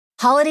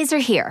Holidays are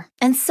here,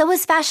 and so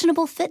is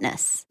fashionable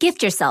fitness.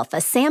 Gift yourself a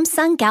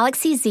Samsung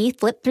Galaxy Z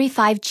Flip 3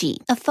 5G,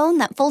 a phone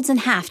that folds in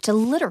half to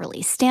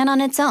literally stand on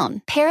its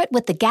own. Pair it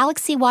with the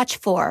Galaxy Watch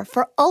 4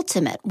 for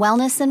ultimate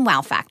wellness and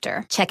wow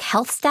factor. Check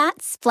health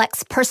stats,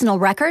 flex personal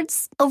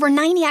records. Over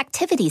 90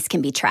 activities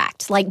can be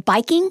tracked, like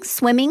biking,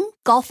 swimming,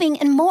 golfing,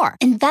 and more.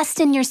 Invest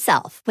in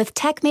yourself with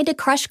tech made to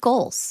crush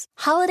goals.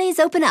 Holidays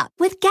open up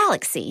with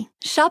Galaxy.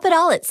 Shop it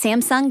all at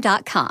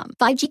Samsung.com.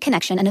 5G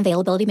connection and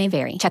availability may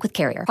vary. Check with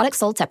carrier. Products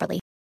sold separately.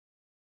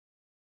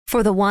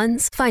 For the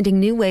ones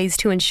finding new ways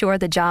to ensure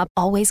the job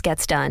always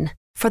gets done.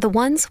 For the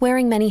ones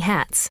wearing many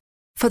hats.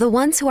 For the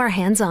ones who are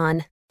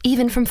hands-on,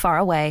 even from far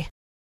away.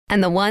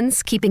 And the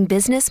ones keeping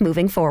business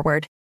moving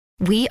forward.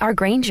 We are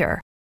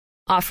Grainger,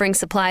 offering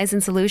supplies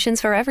and solutions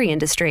for every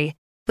industry,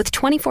 with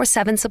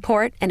 24/7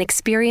 support and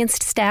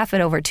experienced staff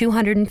at over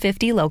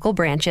 250 local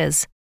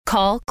branches.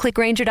 Call, click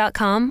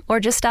Grainger.com, or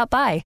just stop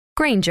by.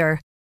 Grainger,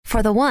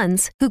 for the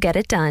ones who get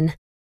it done.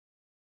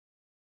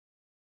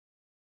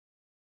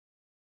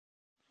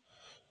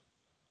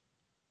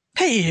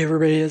 Hey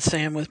everybody, it's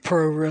Sam with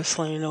Pro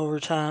Wrestling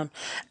Overtime,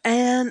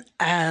 and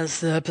as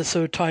the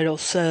episode title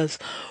says,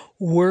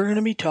 we're going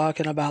to be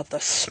talking about the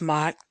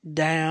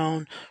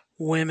Smackdown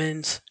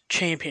Women's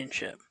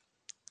Championship.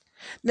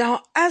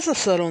 Now, as I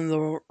said on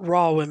the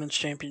Raw Women's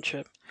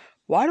Championship,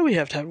 why do we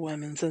have to have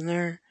women's in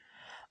there?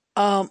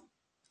 On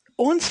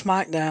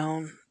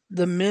SmackDown,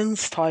 the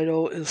men's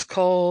title is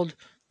called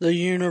the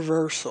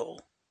Universal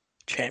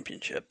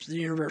Championship, the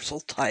Universal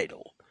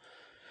title.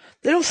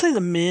 They don't say the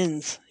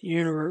men's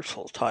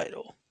Universal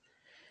title,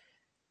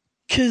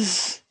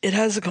 because it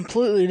has a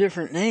completely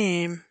different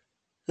name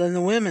than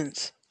the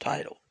women's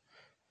title,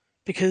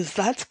 because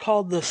that's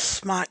called the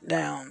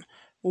Smackdown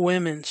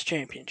Women's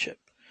Championship.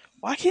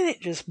 Why can't it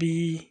just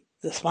be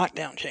the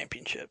Smackdown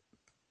Championship?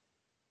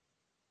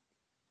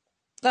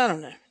 I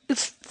don't know.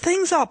 It's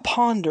things I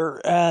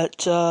ponder at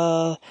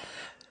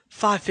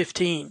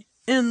 5:15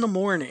 in the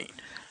morning.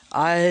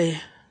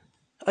 I,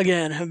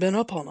 again, have been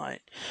up all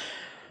night.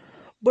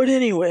 But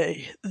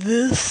anyway,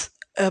 this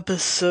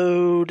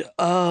episode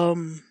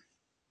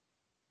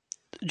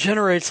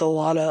generates a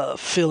lot of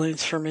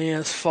feelings for me,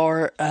 as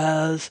far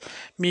as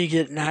me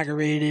getting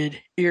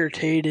aggravated,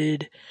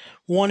 irritated,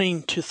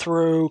 wanting to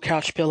throw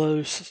couch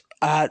pillows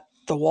at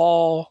the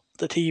wall,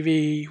 the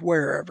TV,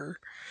 wherever.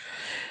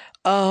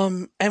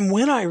 And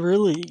when I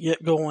really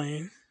get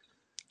going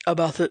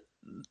about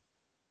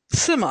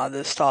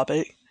this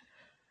topic,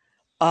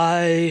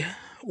 I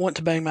want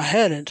to bang my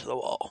head into the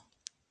wall.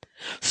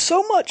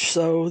 So much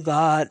so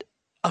that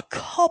a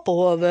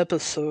couple of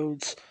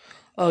episodes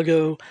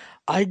ago,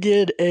 I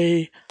did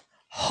a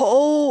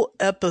whole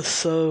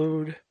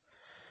episode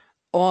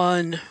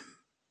on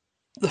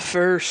the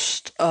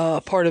first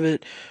part of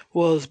it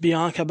was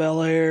Bianca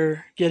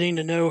Belair, getting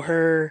to know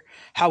her,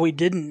 how we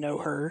didn't know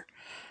her,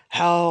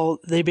 how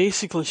they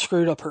basically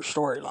screwed up her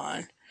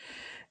storyline,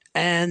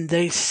 and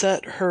they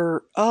set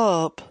her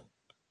up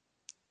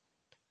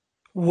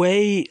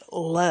way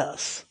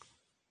less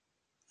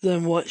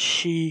than what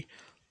she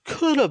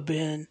could have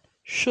been,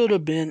 should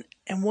have been,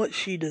 and what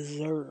she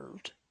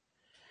deserved.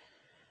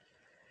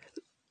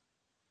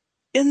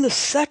 In the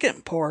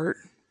second part,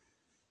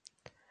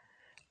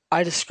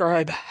 I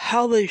describe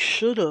how they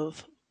should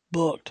have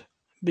booked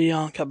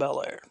Bianca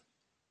Belair.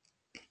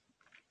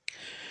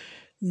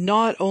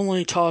 Not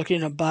only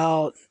talking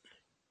about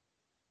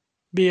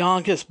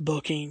Bianca's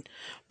booking,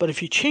 but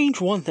if you change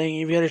one thing,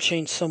 you've got to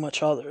change so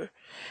much other.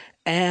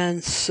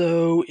 And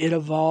so it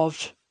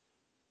evolved.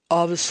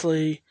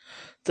 Obviously,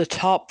 the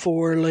top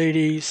 4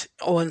 ladies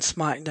on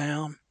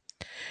SmackDown,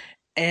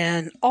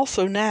 and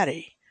also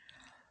Natty.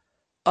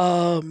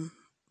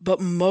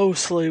 But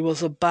mostly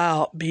was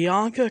about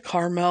Bianca,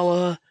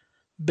 Carmella,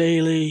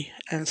 Bayley,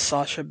 and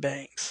Sasha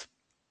Banks.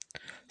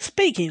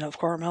 Speaking of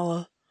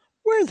Carmella,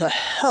 where the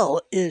hell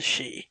is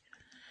she?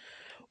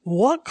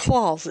 What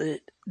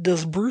closet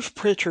does Bruce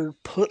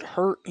Pritchard put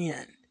her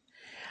in?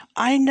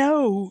 I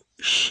know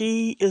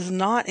she is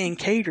not in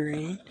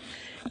catering,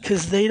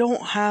 because they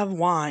don't have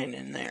wine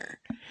in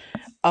there.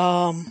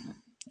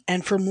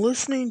 And from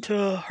listening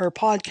to her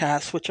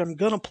podcast, which I'm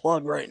going to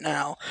plug right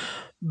now,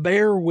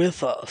 Bear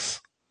With Us,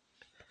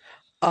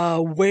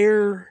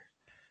 where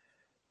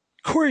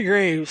Corey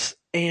Graves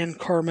and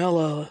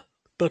Carmella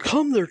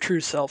become their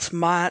true selves,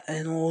 Matt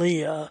and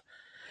Leah,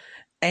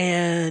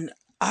 and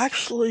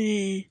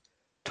actually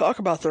talk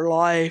about their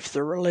life,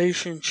 their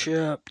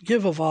relationship,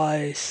 give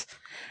advice,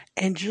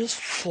 and just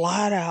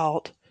flat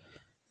out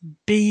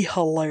be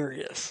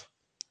hilarious.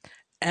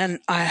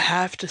 And I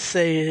have to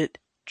say it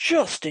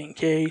just in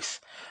case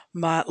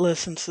Matt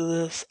listens to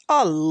this.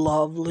 I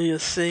love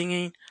Leah's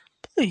singing.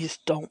 Please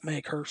don't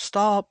make her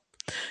stop.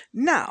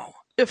 Now,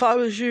 if I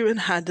was you and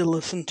had to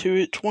listen to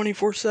it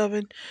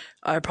 24/7,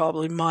 I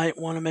probably might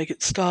want to make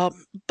it stop.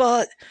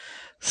 But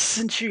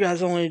since you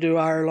guys only do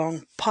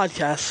hour-long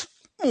podcasts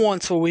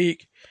once a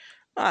week,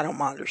 I don't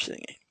mind her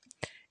singing.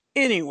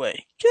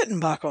 Anyway,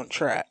 getting back on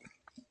track.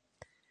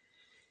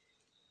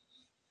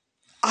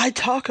 I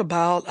talk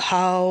about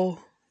how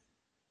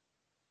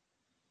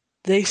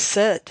They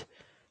set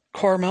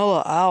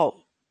Carmella out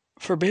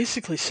for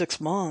basically 6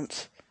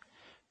 months,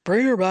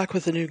 bring her back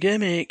with a new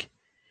gimmick,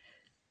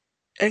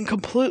 and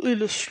completely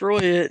destroy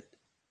it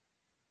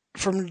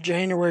from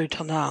January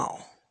till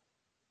now.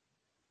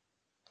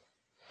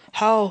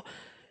 How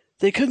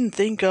they couldn't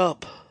think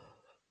up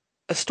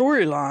a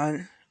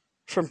storyline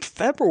from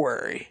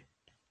February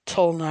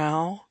till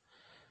now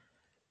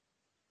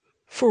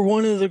for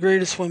one of the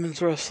greatest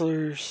women's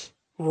wrestlers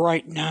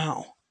right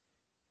now,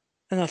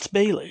 and that's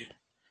Bayley.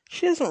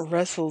 She hasn't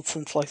wrestled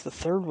since like the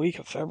 3rd week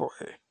of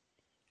February.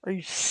 Are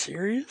you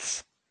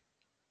serious?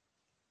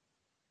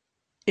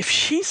 If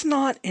she's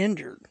not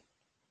injured,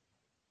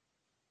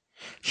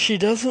 she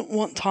doesn't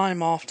want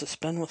time off to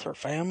spend with her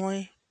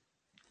family.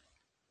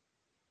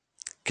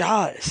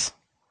 Guys,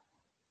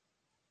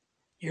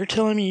 you're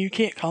telling me you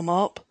can't come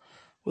up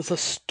with a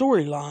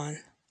storyline,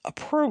 a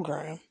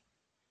program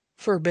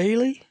for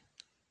Bayley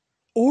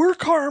or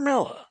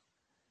Carmella?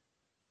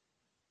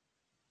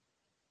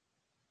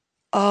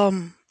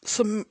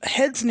 Some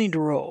heads need to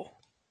roll.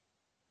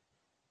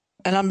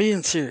 And I'm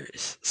being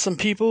serious. Some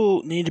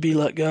people need to be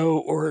let go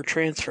or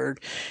transferred.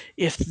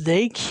 If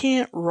they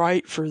can't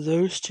write for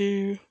those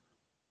two,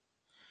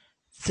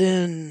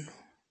 then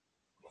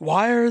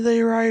why are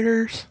they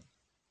writers?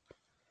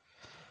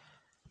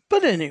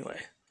 But anyway,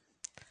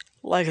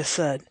 like I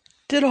said,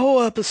 did a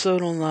whole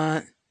episode on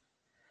that.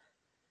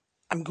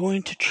 I'm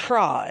going to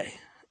try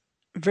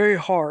very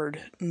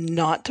hard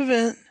not to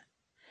vent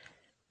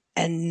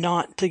and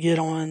not to get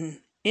on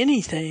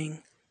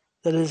anything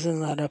that is in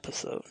that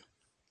episode.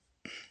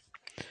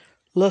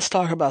 Let's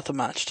talk about the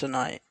match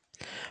tonight.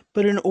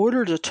 But in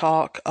order to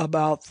talk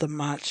about the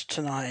match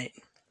tonight,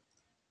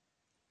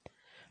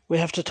 we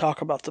have to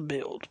talk about the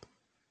build.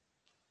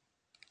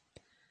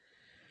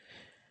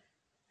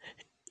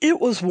 It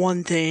was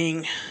one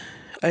thing,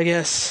 I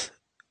guess,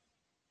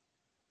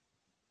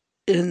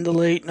 in the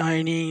late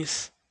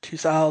 90s,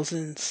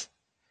 2000s,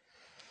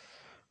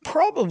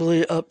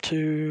 probably up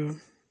to,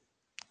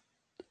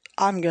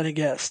 I'm going to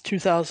guess,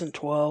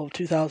 2012,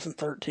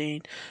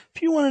 2013.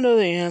 If you want to know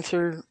the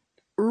answer,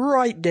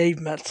 write Dave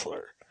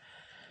Metzler.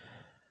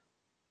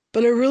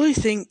 But I really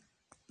think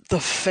the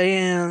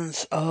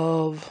fans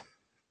of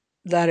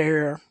that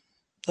era,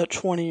 that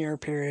 20-year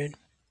period,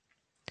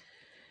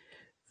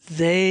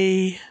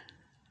 they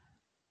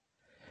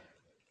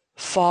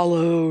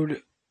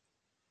followed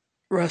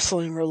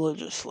wrestling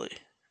religiously.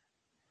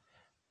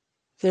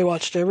 They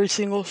watched every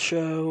single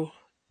show.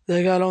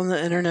 They got on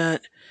the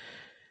internet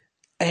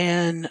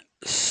and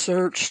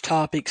searched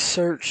topics,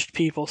 searched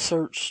people,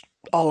 searched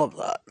all of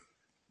that.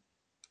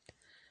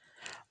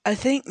 I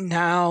think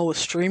now with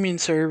streaming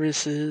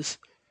services,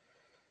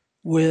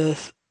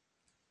 with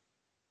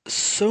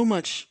so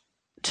much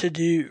to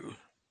do,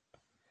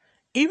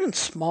 even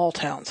small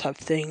towns have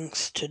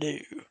things to do.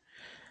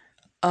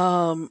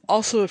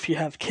 Also, if you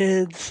have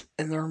kids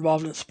and they're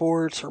involved in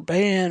sports or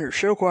band or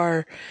show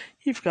choir,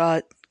 you've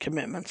got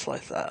commitments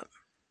like that.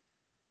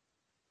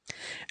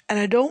 And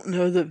I don't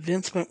know that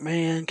Vince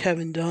McMahon,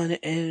 Kevin Dunn,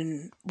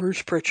 and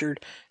Bruce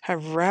Pritchard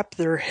have wrapped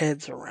their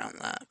heads around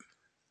that.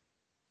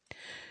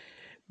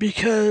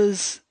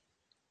 Because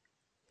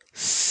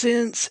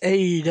since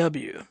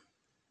AEW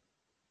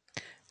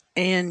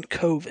and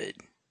COVID,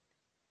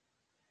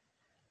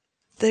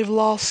 they've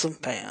lost some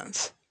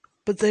fans,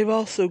 but they've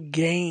also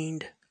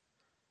gained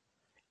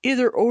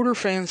either older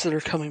fans that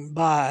are coming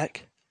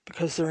back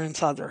because they're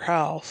inside their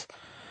house,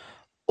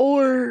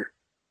 or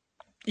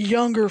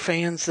younger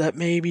fans that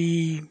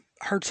maybe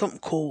heard something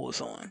cool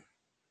was on.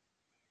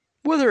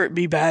 Whether it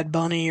be Bad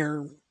Bunny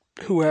or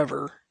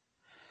whoever,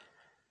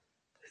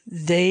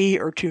 they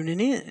are tuning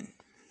in.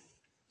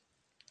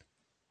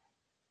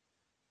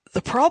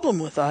 The problem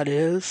with that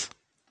is,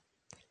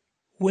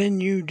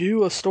 when you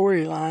do a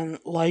storyline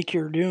like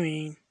you're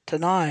doing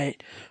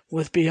tonight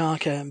with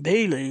Bianca and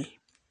Bayley,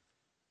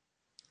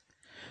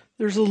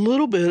 there's a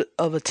little bit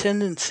of a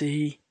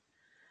tendency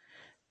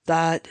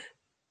that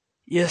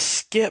you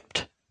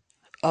skipped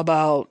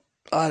about,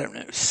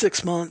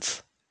 6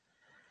 months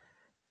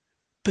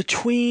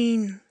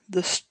between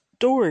the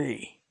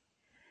story.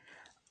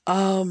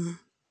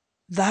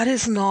 That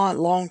is not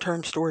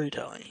long-term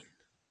storytelling.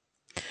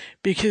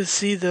 Because,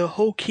 see, the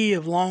whole key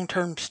of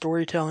long-term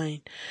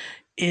storytelling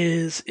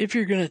is, if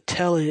you're going to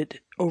tell it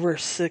over a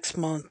 6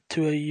 month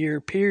to a year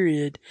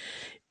period,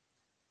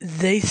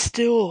 they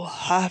still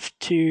have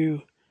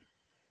to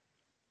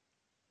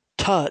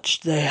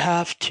touch. They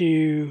have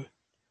to,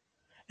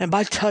 and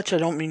by touch I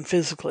don't mean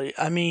physically,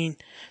 I mean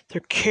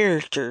their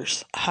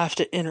characters have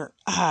to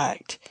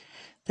interact.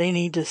 They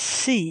need to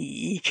see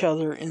each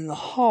other in the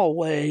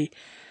hallway,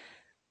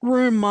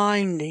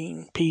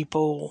 reminding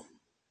people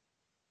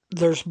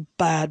there's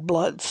bad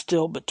blood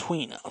still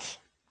between us.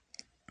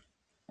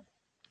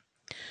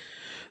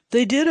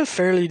 They did a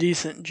fairly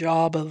decent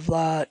job of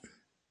that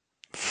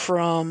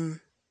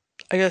from,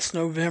 I guess,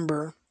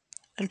 November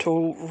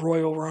until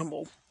Royal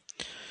Rumble.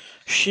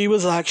 She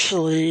was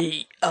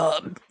actually,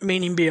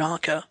 meaning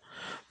Bianca,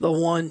 the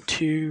one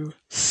to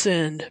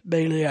send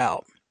Bayley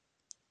out.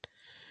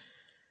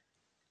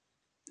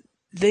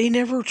 they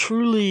never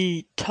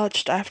truly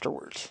touched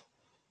afterwards.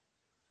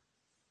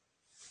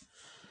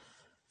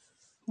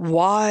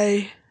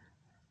 Why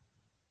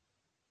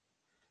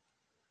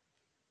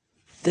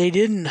they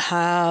didn't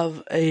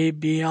have a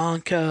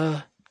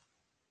Bianca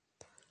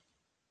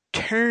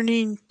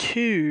turning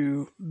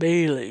to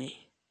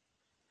Bayley,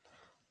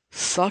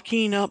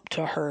 sucking up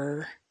to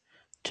her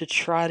to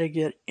try to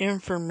get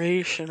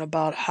information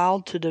about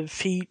how to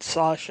defeat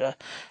Sasha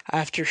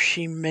after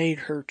she made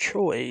her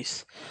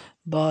choice,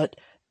 but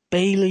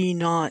Bayley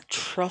not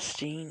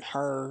trusting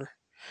her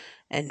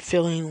and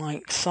feeling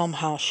like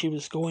somehow she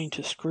was going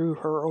to screw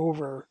her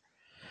over.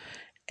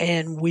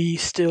 And we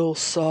still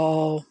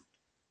saw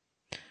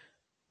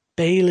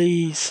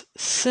Bayley's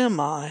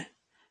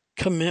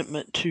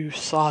semi-commitment to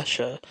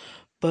Sasha,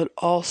 but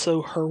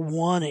also her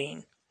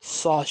wanting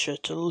Sasha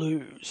to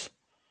lose.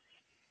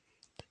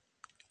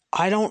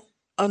 I don't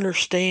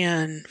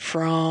understand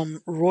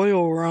from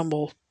Royal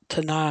Rumble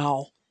to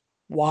now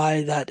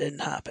why that didn't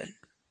happen.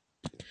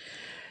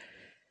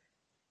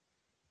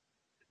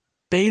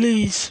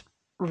 Bayley's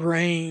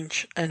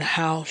range and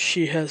how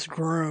she has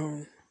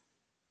grown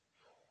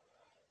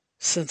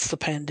since the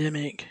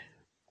pandemic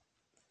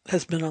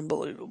has been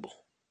unbelievable.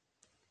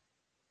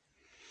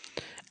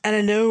 And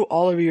I know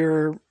all of you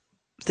are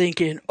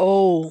thinking,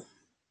 oh,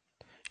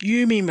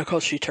 you mean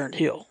because she turned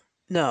heel?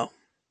 No.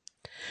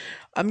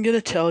 I'm going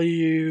to tell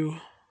you,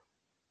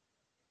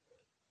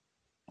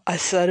 I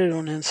said it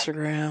on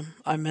Instagram.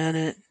 I meant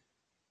it.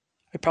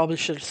 I probably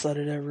should have said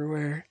it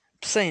everywhere.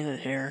 I'm saying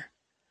it here.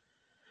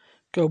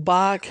 Go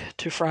back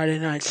to Friday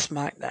night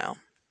Smackdown.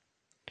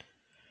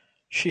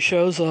 She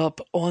shows up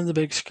on the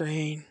big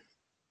screen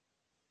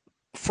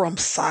from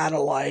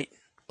satellite,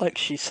 like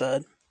she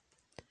said.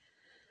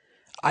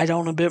 I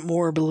don't a bit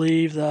more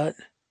believe that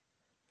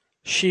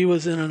she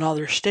was in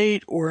another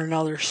state or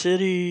another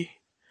city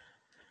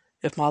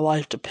if my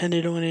life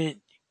depended on it,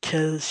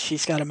 because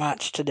she's got a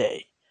match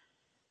today.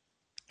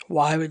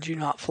 Why would you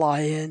not fly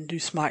in, do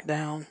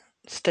Smackdown,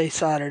 stay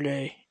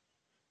Saturday,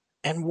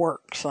 and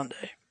work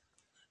Sunday?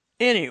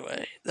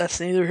 Anyway, that's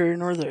neither here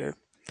nor there.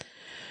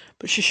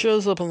 But she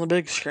shows up on the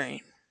big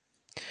screen.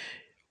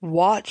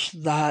 Watch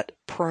that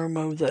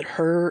promo that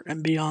her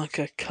and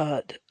Bianca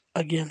cut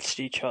against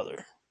each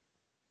other.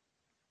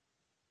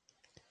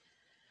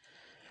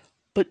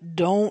 But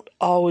don't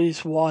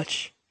always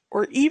watch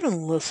or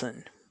even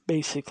listen,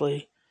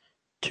 basically,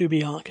 to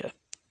Bianca.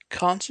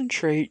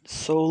 Concentrate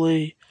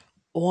solely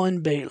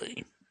on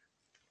Bayley.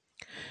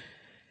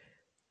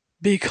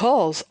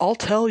 Because I'll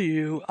tell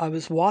you, I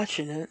was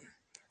watching it,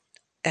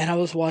 and I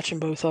was watching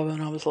both of them,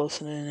 and I was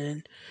listening,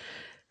 and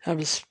I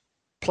was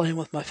playing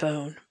with my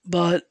phone.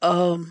 But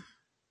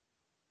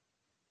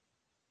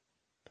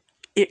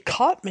it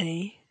caught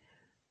me,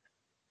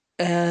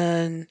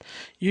 and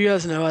you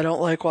guys know I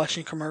don't like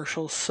watching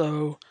commercials,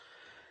 so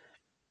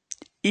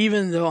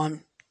even though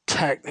I'm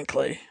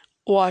technically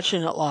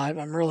watching it live,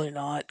 I'm really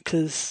not,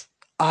 because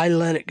I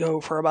let it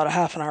go for about a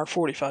half an hour,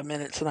 45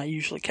 minutes, and I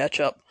usually catch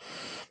up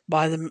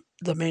by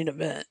the main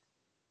event,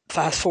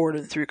 fast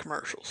forwarding through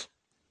commercials.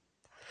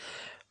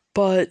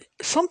 But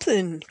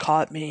something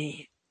caught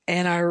me,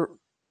 and I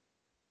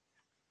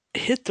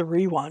hit the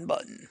rewind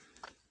button.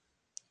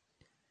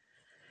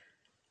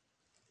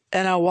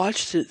 And I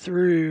watched it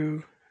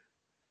through,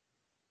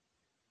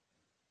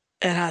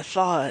 and I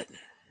thought,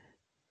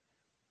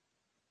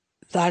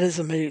 that is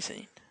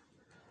amazing.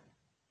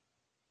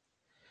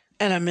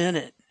 And I meant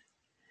it.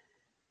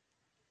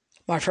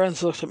 My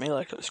friends looked at me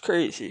like I was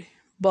crazy.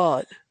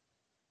 But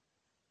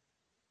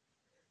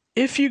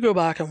if you go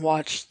back and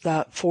watch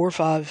that 4 or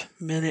 5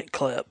 minute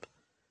clip,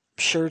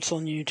 I'm sure it's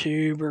on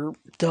YouTube or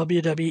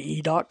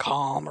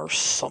WWE.com or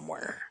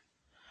somewhere,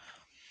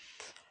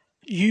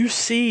 you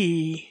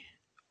see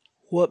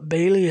what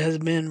Bayley has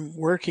been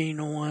working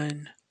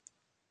on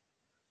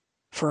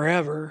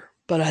forever,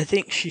 but I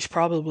think she's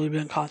probably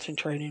been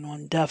concentrating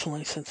on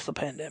definitely since the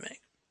pandemic.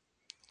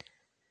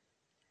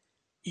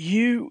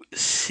 You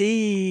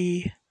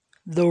see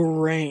the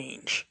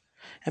range,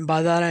 and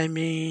by that I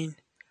mean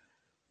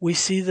we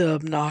see the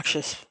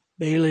obnoxious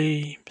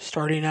Bayley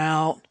starting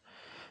out,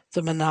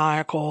 the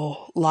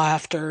maniacal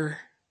laughter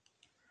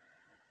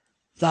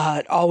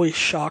that always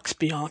shocks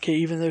Bianca,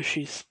 even though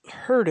she's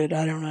heard it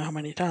I don't know how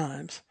many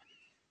times.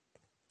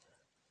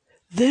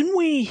 Then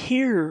we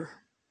hear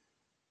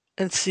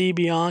and see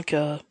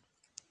Bianca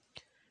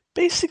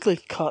basically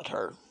cut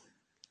her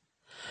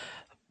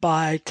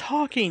by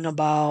talking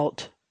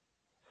about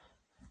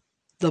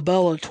the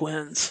Bella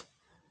twins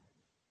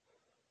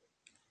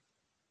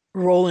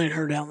rolling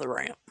her down the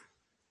ramp.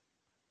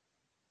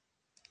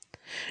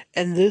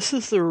 And this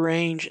is the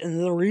range and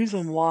the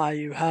reason why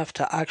you have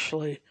to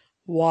actually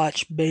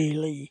watch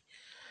Bayley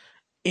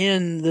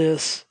in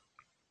this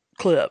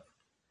clip.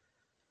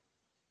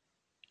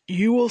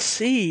 You will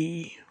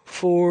see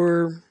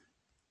for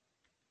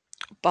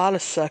about a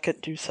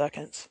second, 2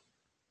 seconds,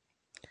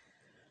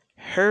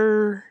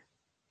 her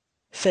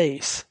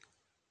face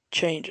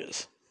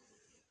changes.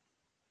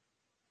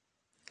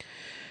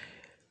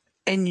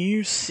 And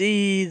you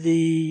see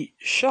the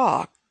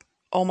shock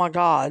oh my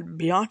God,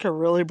 Bianca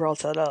really brought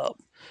that up,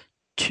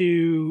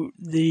 to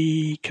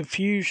the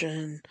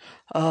confusion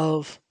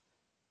of,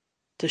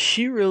 does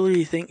she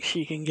really think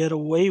she can get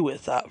away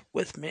with that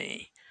with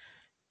me?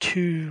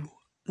 To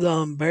the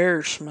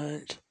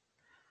embarrassment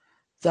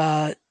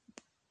that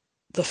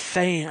the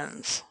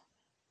fans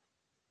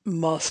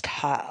must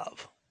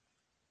have.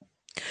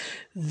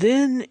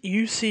 Then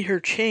you see her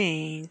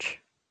change,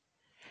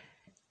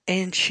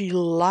 and she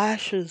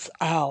lashes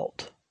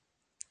out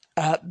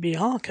at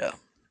Bianca.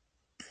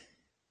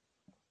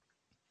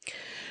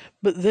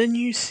 But then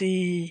you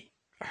see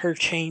her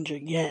change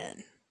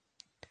again.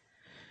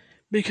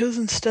 Because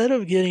instead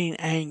of getting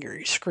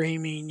angry,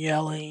 screaming,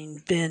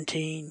 yelling,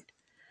 venting,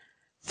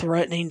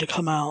 threatening to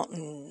come out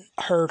and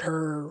hurt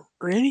her,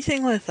 or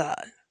anything like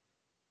that,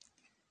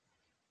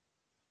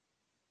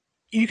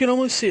 you can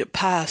almost see it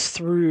pass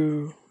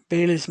through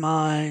Bayley's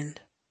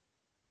mind.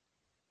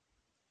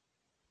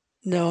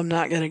 No, I'm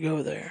not going to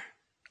go there.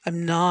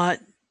 I'm not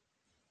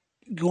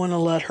going to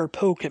let her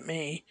poke at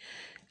me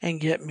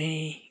and get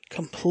me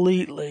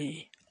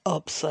completely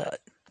upset.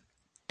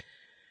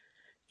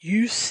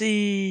 You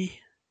see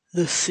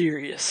the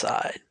serious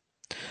side.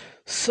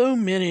 So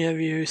many of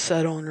you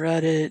said on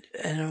Reddit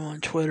and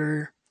on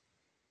Twitter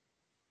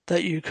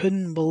that you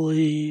couldn't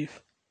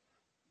believe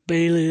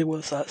Bayley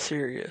was that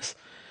serious.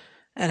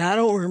 And I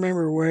don't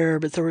remember where,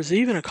 but there was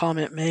even a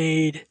comment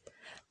made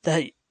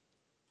that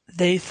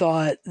they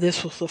thought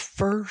this was the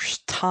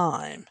first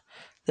time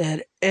they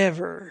had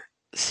ever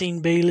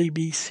seen Bayley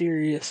be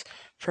serious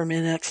from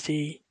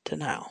NXT to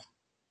now.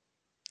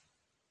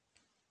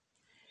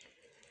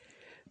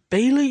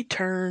 Bayley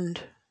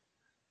turned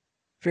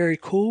very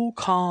cool,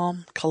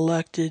 calm,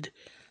 collected,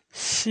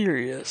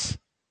 serious,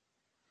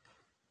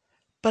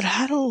 but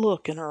had a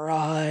look in her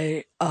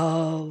eye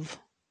of,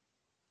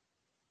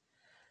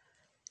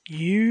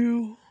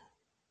 you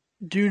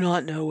do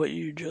not know what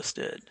you just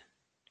did.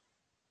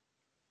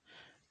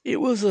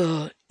 It was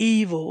a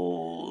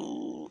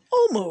evil,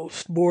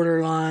 almost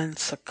borderline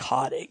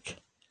psychotic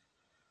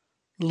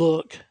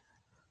look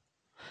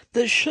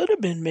that should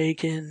have been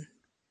making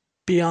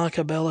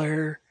Bianca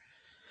Belair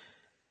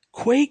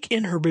quake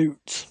in her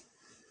boots.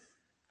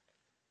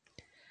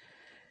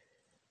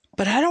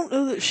 But I don't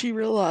know that she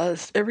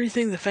realized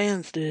everything the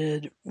fans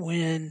did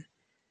when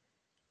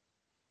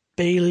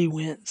Bayley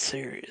went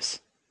serious.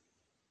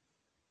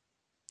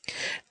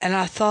 And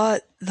I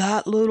thought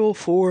that little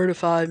 4 to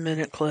 5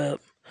 minute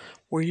clip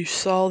where you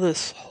saw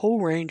this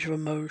whole range of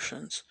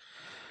emotions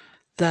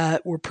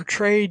that were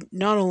portrayed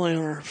not only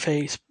on her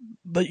face,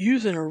 but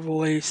using her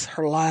voice,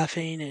 her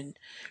laughing and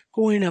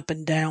going up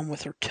and down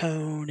with her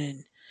tone.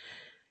 And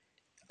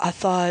I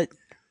thought,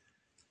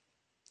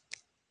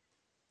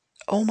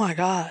 oh my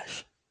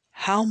gosh,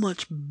 how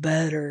much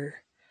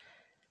better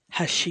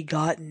has she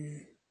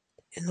gotten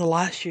in the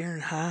last year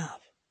and a half?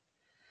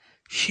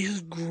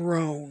 She's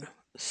grown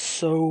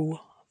so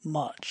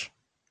much.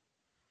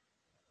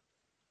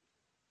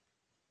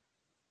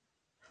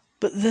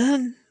 But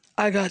then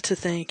I got to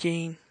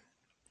thinking,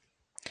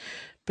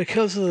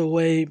 because of the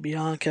way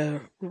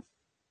Bianca,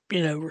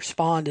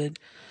 responded,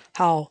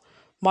 how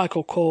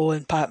Michael Cole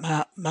and Pat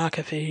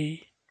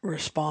McAfee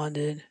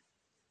responded,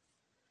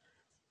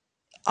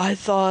 I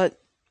thought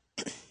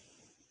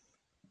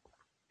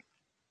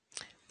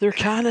they're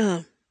kind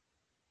of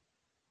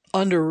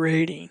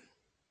underrating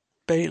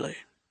Bayley.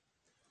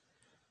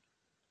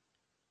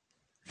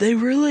 They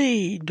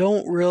really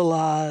don't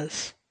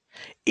realize,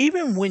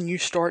 even when you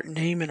start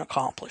naming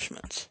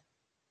accomplishments,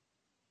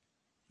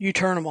 you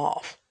turn them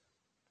off.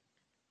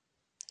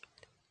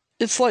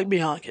 It's like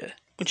Bianca.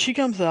 When she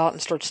comes out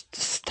and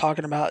starts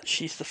talking about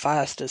she's the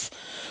fastest,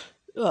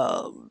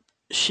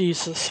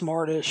 she's the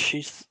smartest,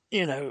 she's,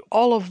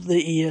 all of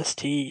the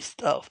EST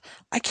stuff,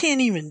 I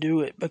can't even do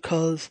it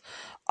because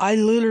I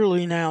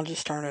literally now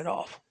just turn it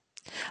off.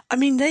 I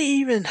mean, they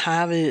even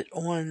have it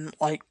on,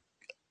 like,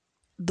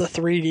 the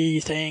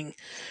 3D thing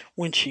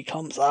when she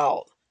comes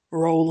out,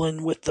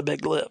 rolling with the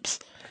big lips.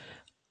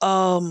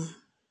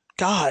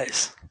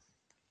 Guys,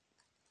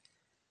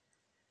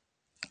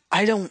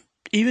 I don't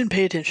even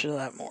pay attention to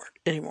that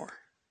anymore.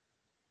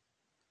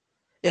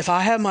 If I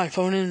have my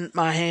phone in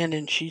my hand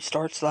and she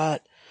starts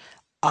that,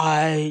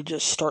 I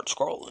just start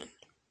scrolling.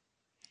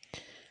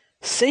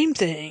 Same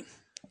thing.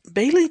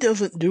 Bayley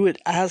doesn't do it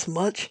as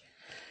much.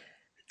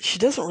 She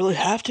doesn't really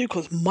have to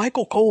because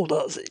Michael Cole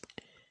does it.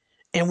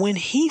 And when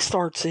he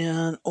starts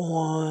in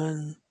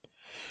on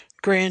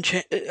Grand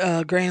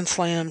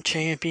Slam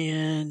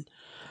champion,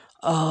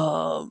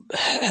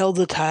 held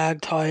the tag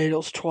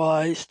titles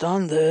twice,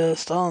 done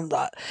this, done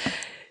that,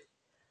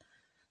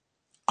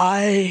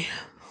 I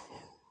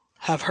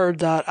have heard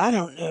that, I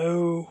don't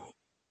know,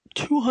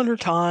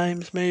 200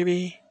 times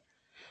maybe.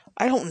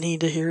 I don't need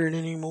to hear it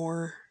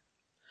anymore.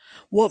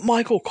 What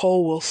Michael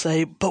Cole will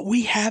say, but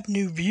we have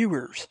new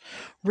viewers.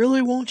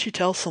 Really, won't you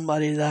tell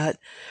somebody that?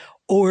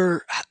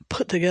 Or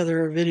put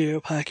together a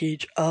video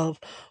package of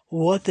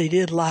what they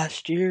did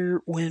last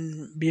year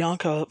when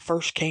Bianca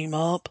first came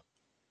up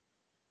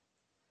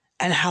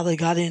and how they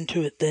got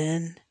into it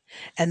then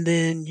And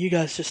then you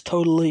guys just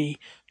totally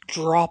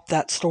dropped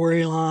that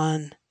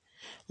storyline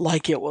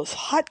like it was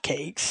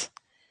hotcakes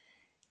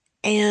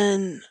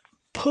and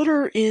put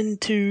her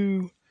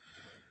into,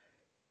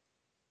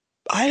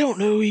 I don't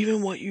know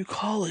even what you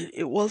call it.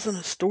 It wasn't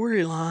a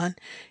storyline.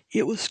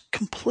 It was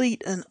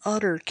complete and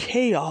utter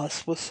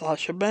chaos with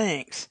Sasha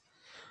Banks.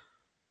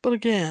 But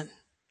again,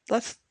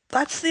 that's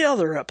the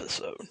other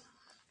episode.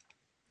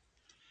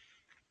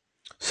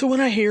 So when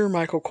I hear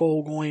Michael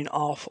Cole going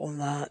off on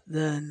that,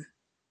 then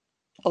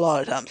a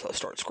lot of times I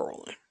start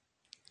scrolling.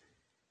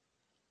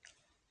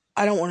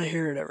 I don't want to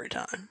hear it every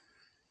time.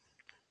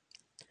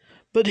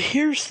 But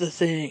here's the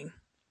thing.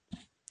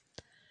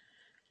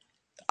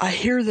 I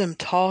hear them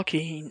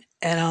talking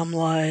and I'm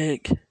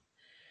like,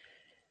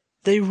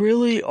 they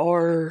really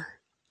are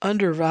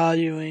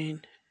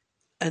undervaluing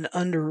and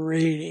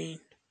underrating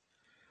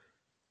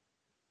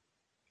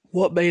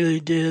what Bayley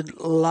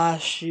did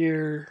last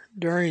year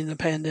during the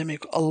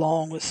pandemic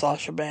along with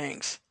Sasha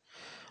Banks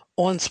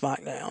on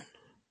Smackdown.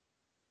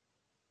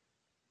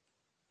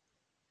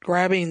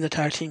 Grabbing the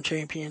tag team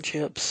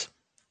championships,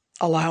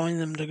 allowing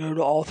them to go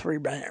to all three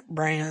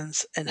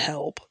brands and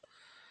help.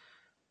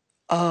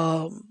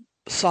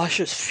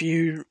 Sasha's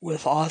feud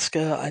with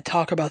Asuka, I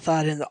talk about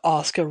that in the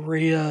Asuka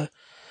Rhea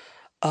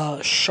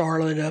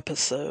Charlotte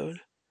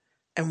episode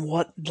and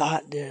what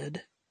that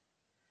did.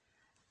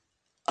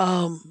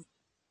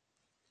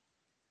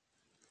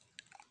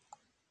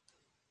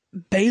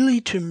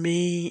 Bayley to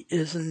me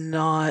is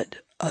not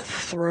a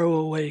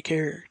throwaway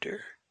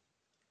character.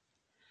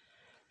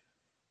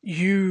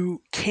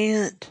 You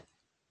can't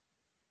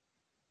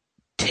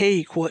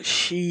take what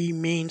she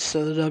means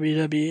to the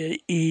WWE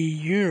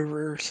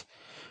universe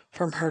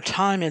from her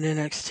time in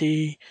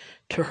NXT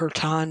to her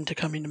time to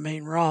coming to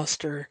main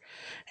roster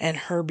and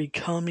her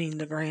becoming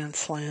the Grand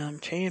Slam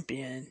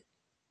champion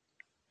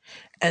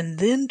and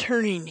then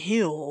turning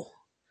heel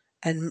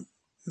and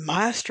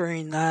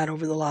mastering that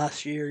over the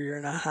last year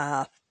and a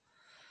half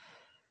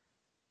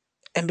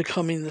and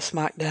becoming the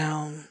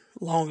SmackDown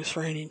longest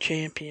reigning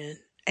champion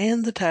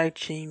and the tag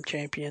team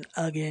champion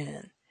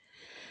again.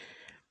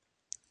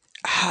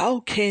 How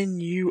can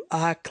you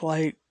act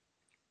like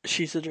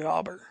she's a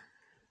jobber?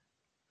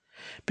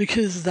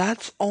 Because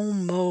that's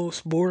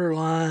almost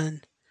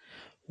borderline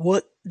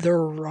what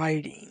they're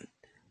writing.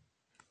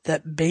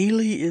 That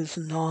Bayley is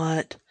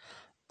not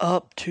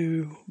up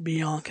to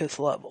Bianca's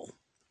level.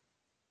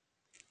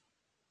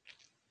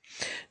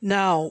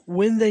 Now,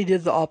 when they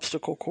did the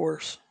obstacle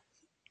course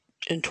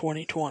in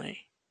 2020,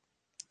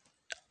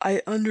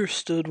 I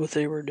understood what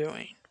they were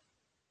doing.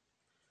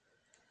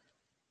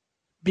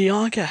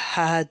 Bianca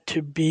had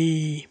to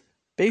be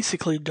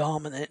basically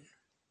dominant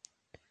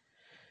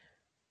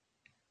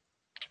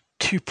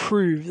to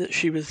prove that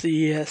she was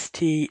the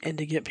EST and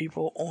to get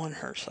people on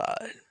her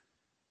side.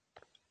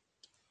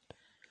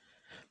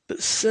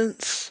 But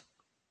since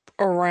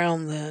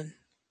around then,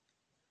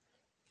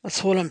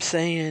 that's what I'm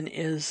saying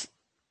is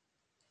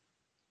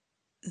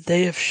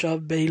they have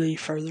shoved Bayley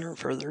further and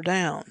further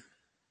down.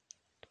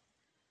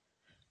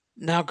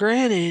 Now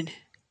granted,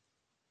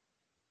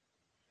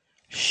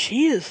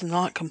 she is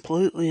not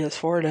completely as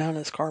far down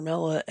as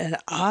Carmella, and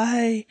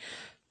I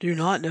do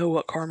not know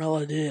what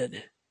Carmella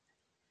did.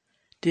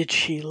 Did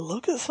she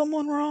look at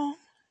someone wrong?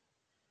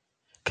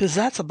 Because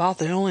that's about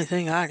the only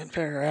thing I can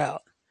figure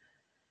out.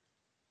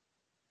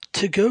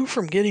 To go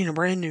from getting a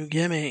brand new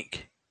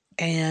gimmick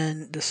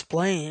and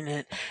displaying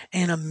it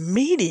and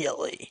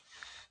immediately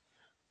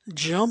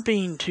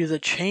jumping to the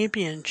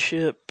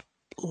championship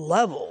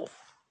level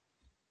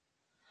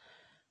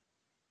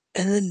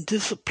and then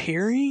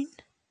disappearing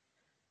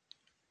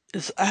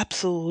is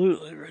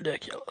absolutely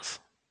ridiculous.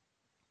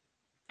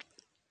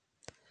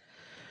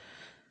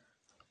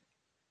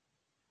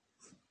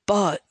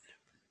 But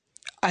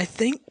I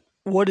think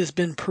what has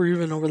been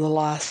proven over the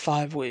last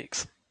 5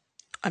 weeks,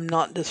 I'm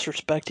not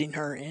disrespecting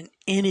her in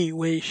any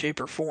way, shape,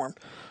 or form.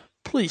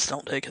 Please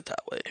don't take it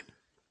that way.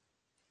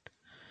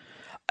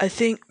 I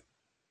think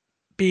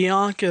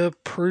Bianca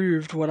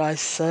proved what I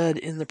said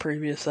in the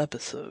previous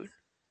episode.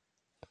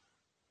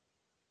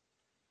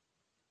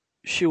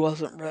 She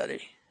wasn't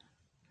ready.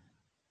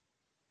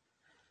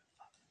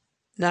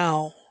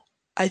 Now,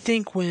 I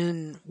think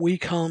when we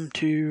come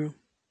to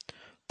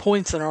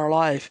points in our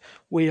life,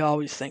 we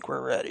always think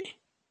we're ready.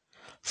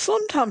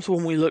 Sometimes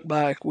when we look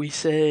back, we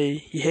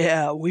say,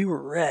 yeah, we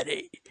were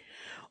ready.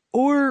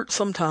 Or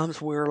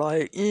sometimes we're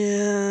like,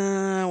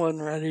 yeah, I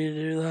wasn't ready to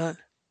do that.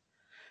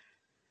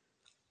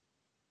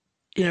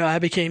 You know, I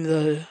became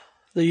the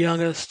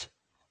youngest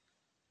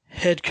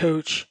head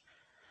coach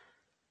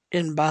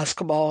in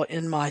basketball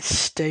in my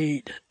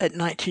state at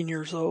 19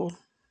 years old.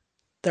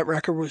 That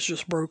record was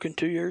just broken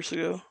 2 years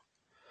ago.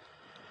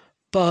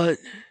 But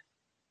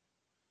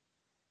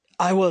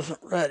I wasn't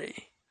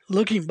ready.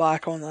 Looking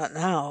back on that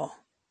now,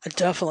 I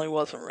definitely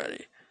wasn't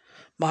ready.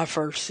 My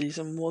first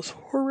season was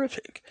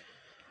horrific.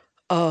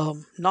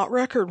 Not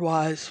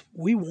record-wise,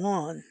 we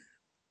won.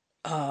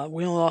 We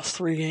only lost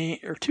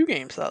 2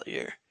 games that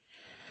year.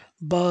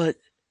 But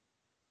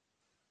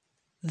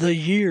the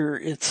year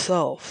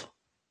itself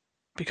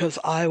because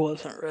I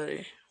wasn't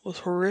ready was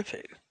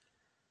horrific.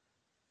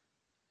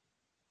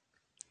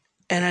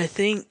 And I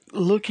think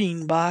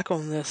looking back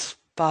on this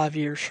 5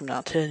 years from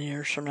now, 10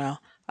 years from now,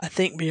 I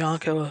think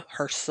Bianca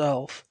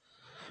herself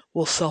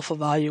will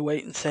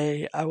self-evaluate and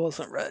say, I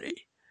wasn't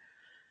ready.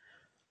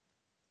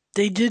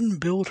 They didn't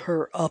build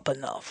her up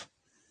enough.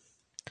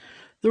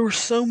 There were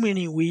so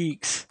many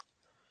weeks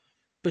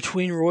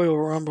between Royal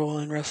Rumble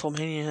and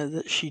WrestleMania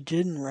that she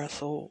didn't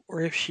wrestle,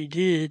 or if she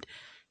did,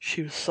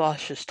 she was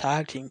Sasha's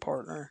tag team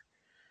partner.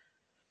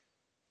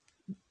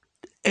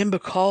 And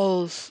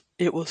because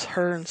it was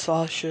her and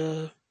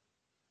Sasha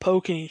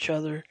poking each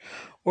other,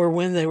 or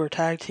when they were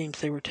tag teams,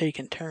 they were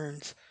taking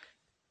turns,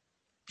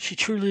 she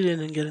truly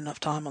didn't get enough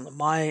time on the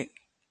mic.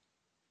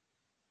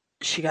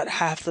 She got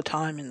half the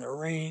time in the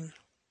ring.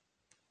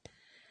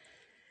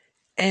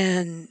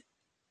 And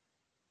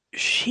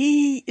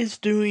she is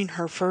doing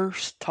her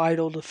first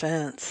title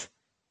defense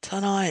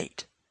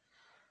tonight.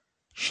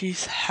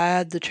 She's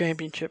had the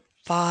championship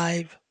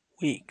 5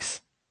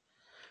 weeks.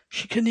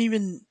 She couldn't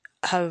even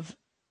have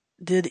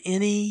did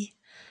any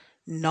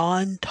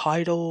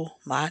non-title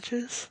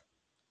matches?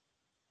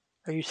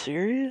 Are you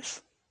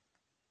serious?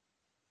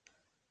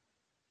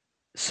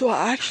 So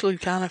I actually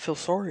kind of feel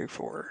sorry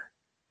for her.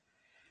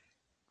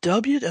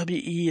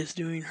 WWE is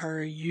doing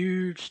her a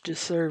huge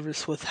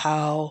disservice with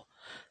how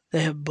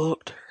they have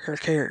booked her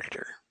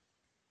character.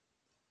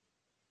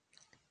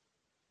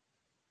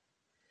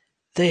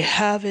 They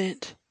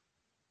haven't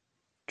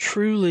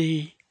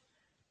truly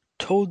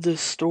told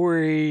this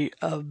story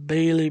of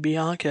Bayley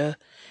Bianca,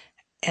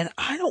 and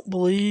I don't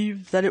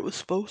believe that it was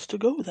supposed to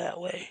go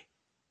that way.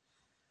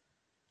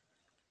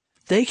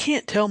 They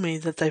can't tell me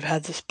that they've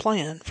had this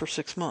plan for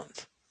 6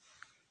 months.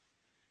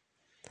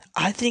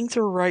 I think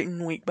they're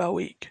writing week by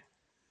week.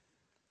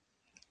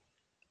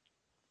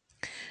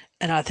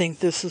 And I think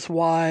this is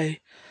why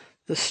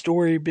the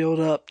story build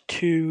up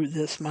to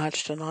this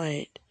match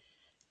tonight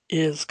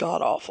is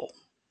god-awful.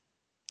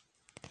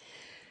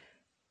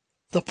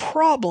 The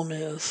problem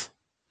is,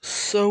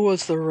 so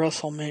was the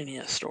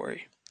WrestleMania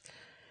story.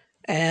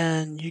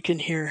 And you can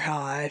hear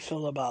how I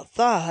feel about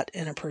that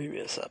in a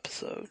previous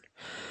episode.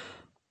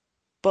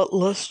 But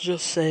let's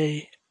just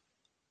say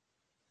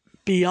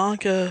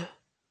Bianca,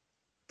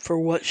 for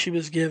what she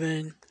was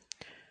given,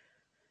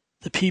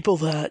 the people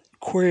that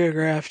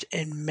choreographed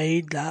and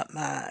made that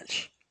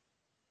match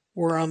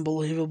were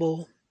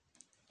unbelievable.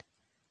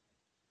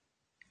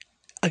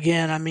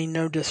 Again, I mean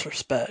no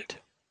disrespect.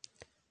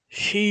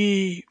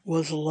 She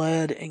was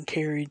led and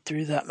carried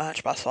through that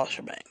match by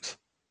Sasha Banks.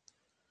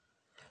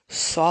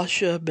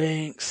 Sasha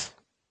Banks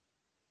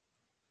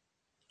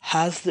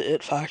has the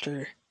it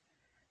factor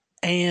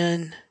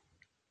and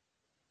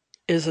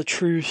is a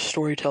true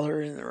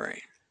storyteller in the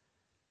ring.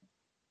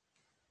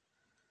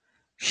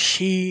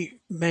 She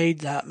made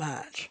that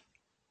match.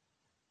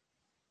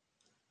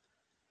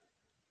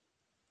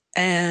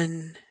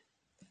 And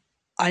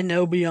I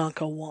know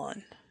Bianca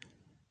won.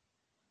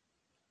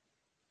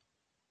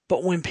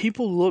 But when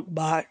people look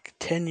back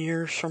 10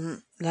 years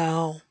from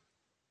now,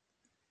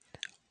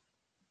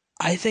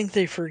 I think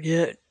they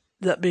forget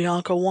that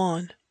Bianca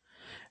won.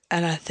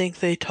 And I think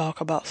they talk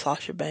about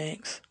Sasha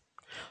Banks.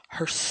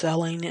 Her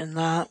selling in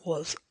that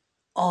was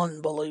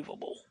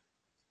unbelievable.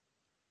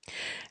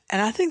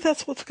 And I think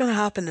that's what's going to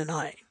happen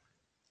tonight.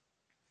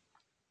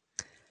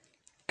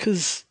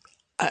 Because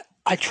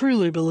I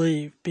truly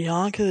believe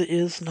Bianca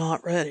is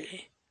not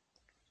ready.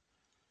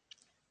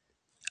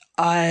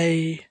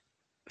 I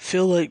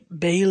feel like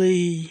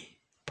Bayley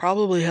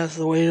probably has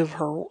the weight of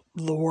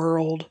the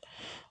world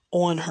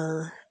on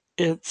her.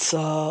 It's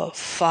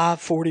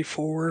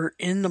 5:44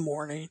 in the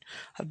morning.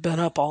 I've been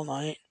up all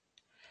night.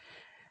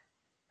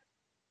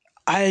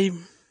 I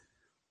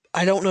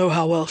don't know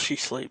how well she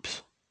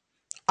sleeps.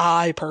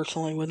 I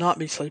personally would not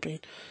be sleeping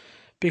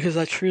because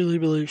I truly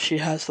believe she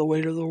has the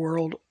weight of the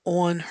world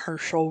on her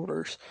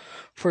shoulders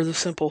for the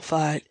simple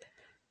fact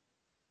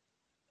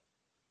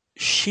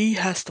she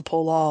has to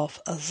pull off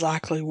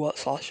exactly what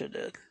Sasha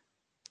did.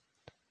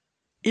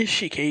 Is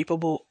she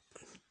capable?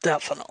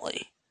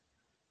 Definitely.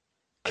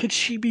 Could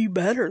she be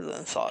better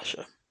than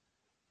Sasha?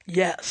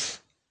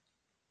 Yes.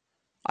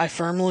 I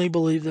firmly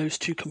believe those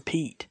two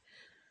compete.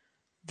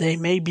 They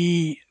may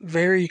be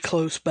very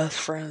close best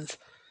friends.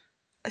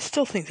 I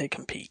still think they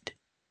compete.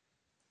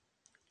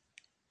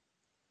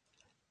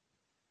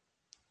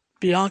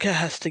 Bianca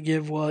has to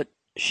give what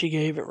she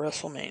gave at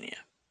WrestleMania.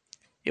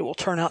 It will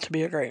turn out to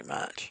be a great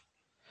match.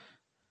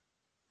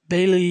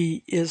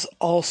 Bayley is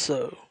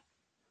also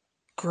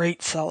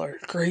great seller,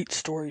 great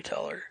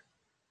storyteller.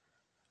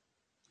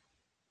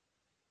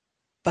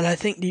 But I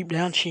think deep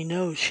down she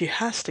knows she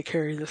has to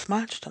carry this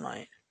match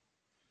tonight.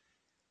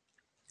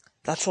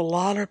 That's a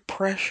lot of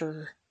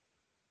pressure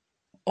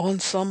on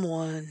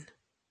someone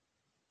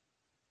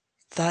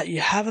that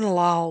you haven't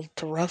allowed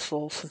to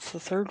wrestle since the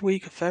 3rd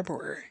week of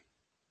February.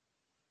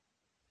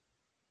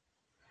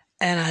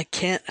 And I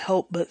can't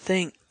help but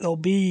think there'll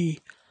be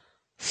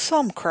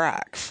some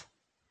cracks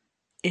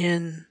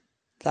in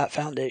that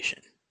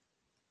foundation.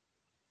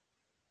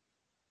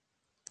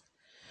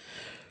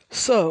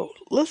 So,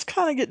 let's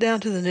kind of get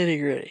down to the nitty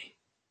gritty.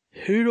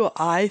 Who do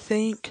I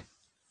think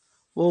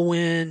will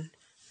win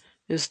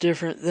is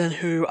different than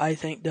who I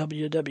think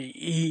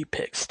WWE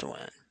picks to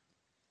win.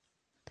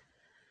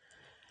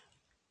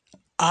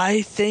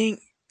 I think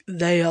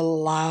they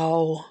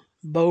allow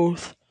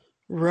both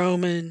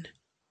Roman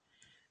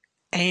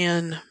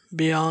and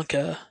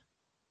Bianca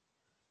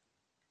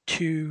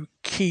to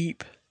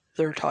keep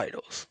their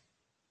titles.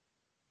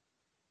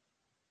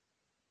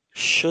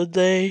 Should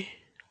they?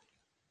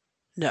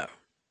 No.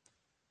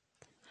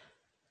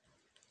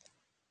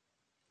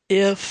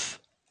 If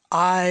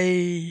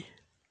I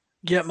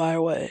get my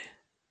way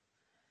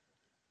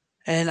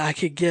and I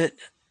could get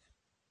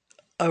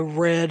a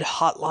red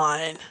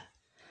hotline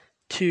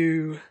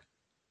to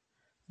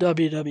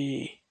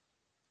WWE,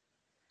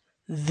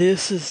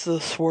 this is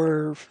the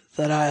swerve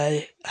that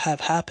I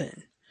have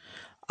happen.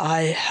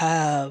 I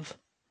have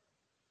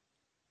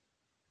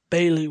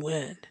Bayley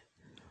win.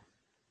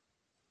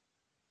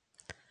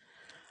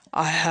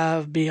 I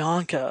have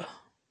Bianca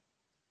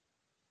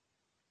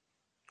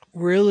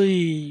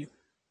really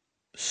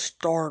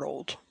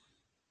startled.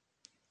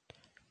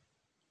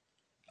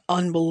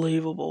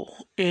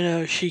 Unbelievable.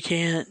 She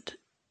can't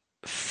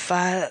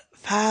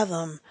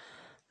fathom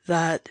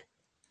that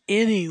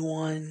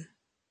anyone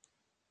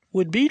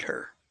would beat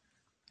her.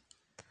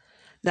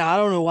 Now, I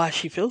don't know why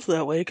she feels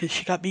that way, because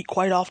she got beat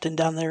quite often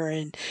down there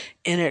in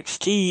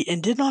NXT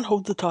and did not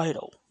hold the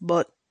title.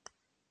 But,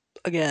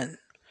 again,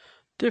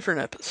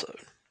 different episode.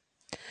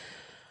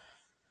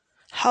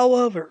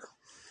 However,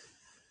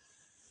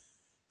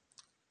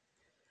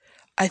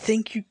 I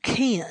think you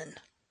can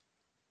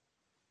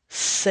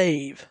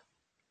save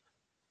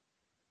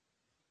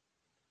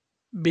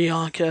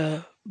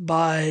Bianca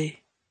by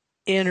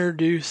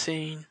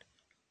introducing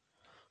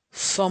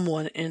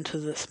someone into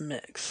this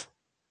mix,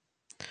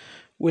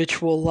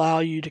 which will allow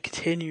you to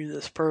continue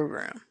this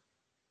program.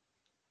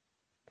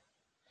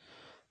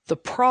 The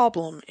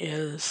problem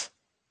is,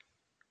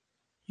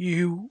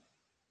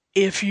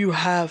 if you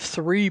have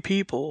 3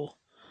 people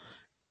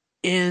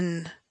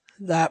in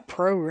that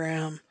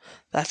program,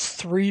 that's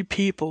 3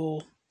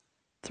 people,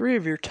 3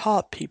 of your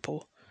top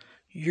people,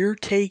 you're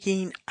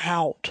taking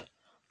out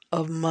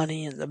of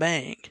Money in the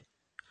Bank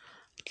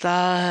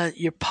that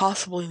you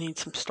possibly need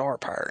some star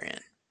power in.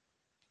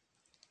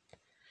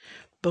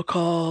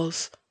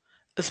 Because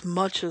as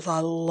much as I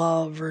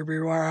love Ruby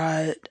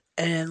Riott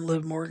and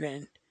Liv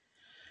Morgan,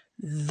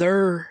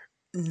 they're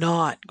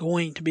not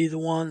going to be the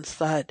ones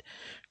that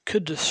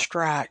could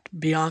distract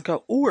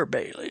Bianca or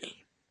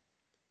Bayley.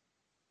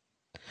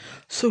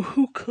 So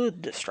who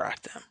could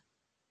distract them?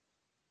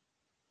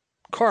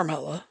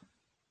 Carmella.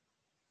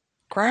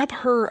 Grab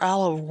her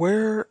out of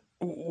where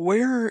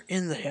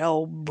in the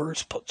hell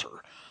Bruce puts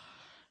her.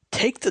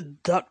 Take the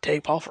duct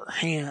tape off her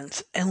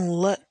hands and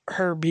let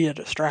her be a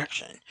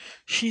distraction.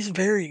 She's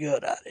very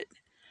good at it.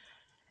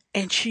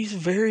 And she's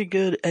very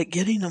good at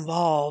getting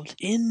involved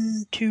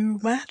into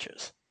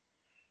matches.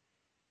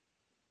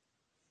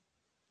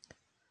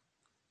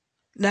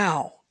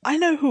 Now, I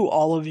know who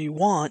all of you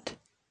want.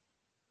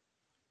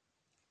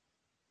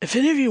 If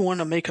any of you want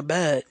to make a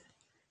bet,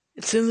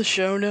 it's in the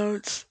show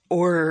notes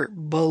or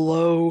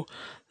below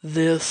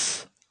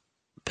this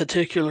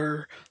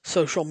particular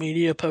social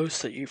media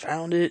post that you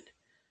found it.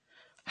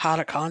 How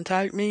to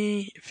contact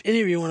me. If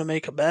any of you want to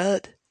make a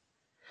bet,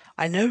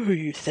 I know who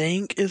you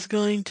think is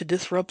going to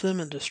disrupt them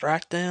and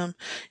distract them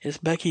is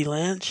Becky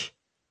Lynch.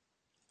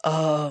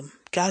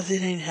 Guys,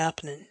 it ain't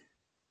happening.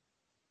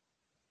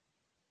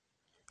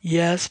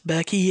 Yes,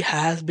 Becky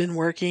has been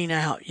working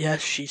out.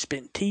 Yes, she's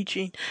been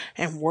teaching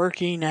and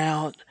working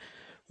out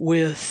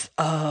with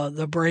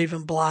the Brave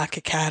and Black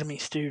Academy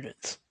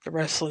students, the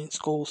wrestling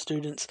school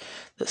students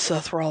that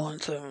Seth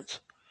Rollins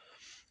owns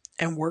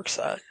and works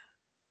at.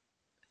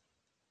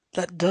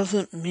 That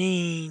doesn't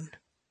mean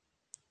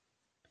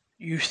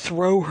you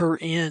throw her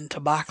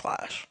into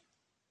Backlash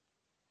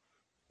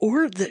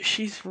or that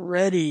she's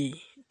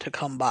ready to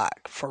come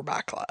back for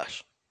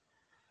Backlash.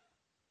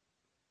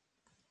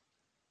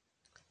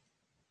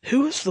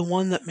 Who is the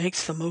one that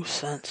makes the most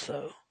sense,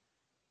 though?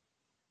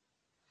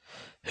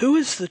 Who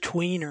is the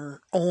tweener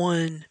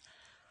on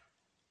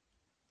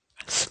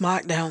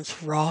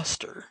SmackDown's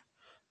roster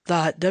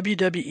that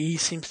WWE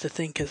seems to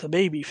think is a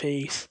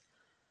babyface,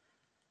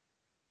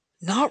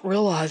 not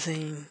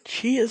realizing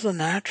she is a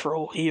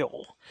natural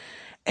heel?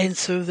 And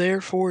so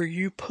therefore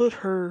you put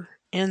her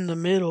in the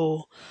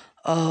middle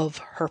of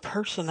her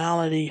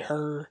personality,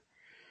 her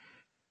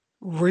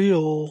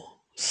real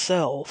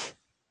self.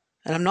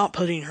 And I'm not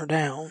putting her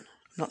down.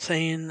 I'm not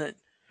saying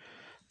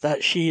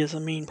that she is a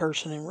mean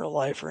person in real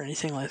life or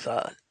anything like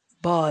that.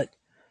 But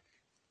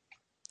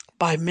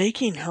by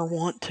making her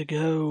want to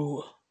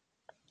go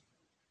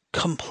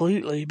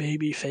completely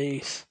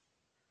babyface,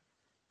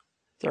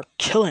 they're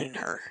killing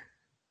her.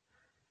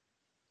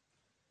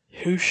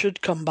 Who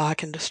should come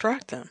back and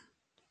distract them?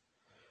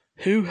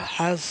 Who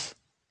has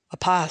a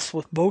past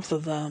with both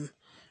of them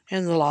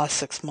in the last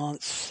 6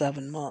 months,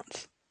 7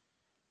 months?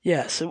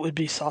 Yes, it would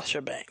be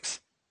Sasha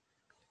Banks.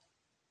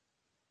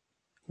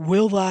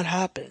 Will that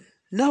happen?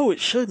 No, it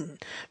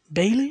shouldn't.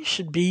 Bayley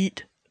should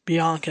beat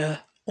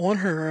Bianca on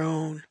her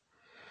own.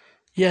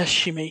 Yes,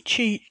 she may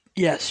cheat.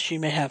 Yes, she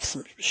may have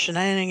some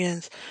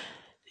shenanigans.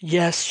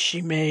 Yes,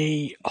 she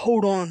may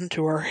hold on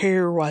to her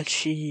hair while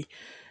she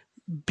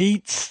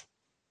beats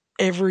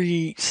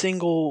every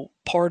single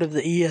part of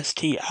the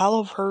EST out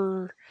of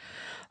her.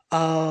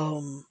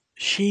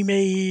 She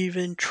may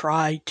even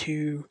try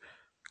to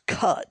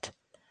cut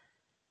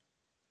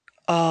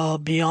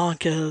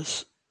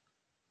Bianca's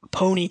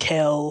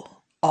ponytail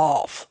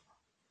off.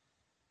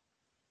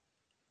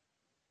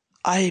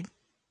 I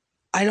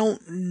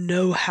don't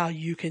know how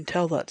you can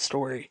tell that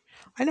story.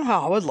 I know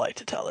how I would like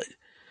to tell it.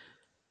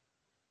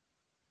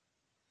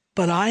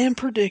 But I am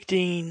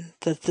predicting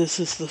that this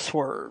is the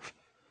swerve.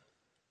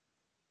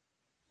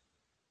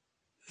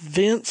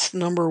 Vince,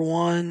 number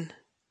one,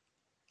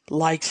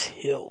 likes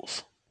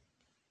heels.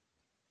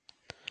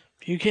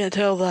 If you can't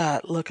tell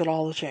that, look at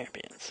all the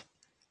champions.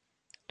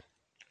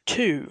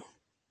 2,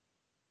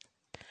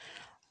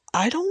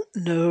 I don't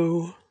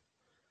know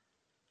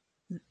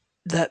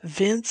that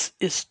Vince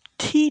is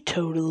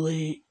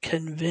teetotally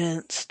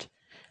convinced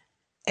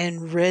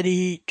and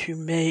ready to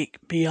make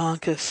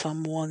Bianca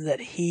someone that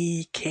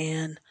he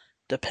can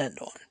depend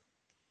on.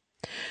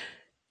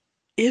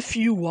 If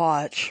you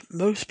watch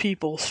most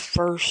people's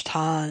first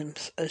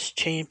times as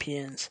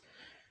champions,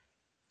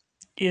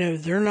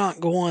 they're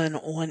not going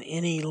on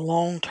any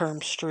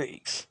long-term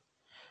streaks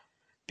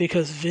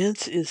because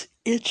Vince is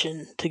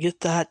itching to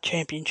get that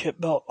championship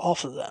belt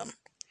off of them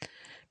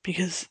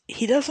because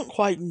he doesn't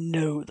quite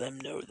know them,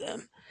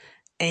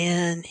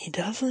 and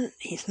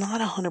he's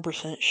not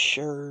 100%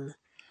 sure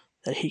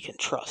that he can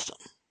trust them.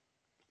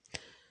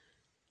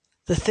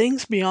 The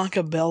things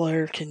Bianca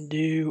Belair can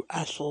do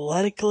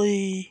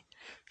athletically,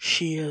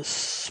 she is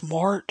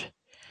smart,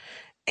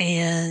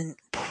 and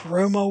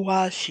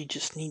promo-wise, she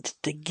just needs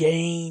to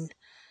gain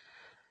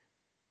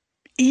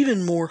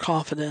even more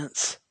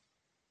confidence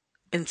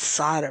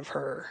inside of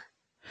her.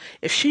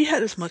 If she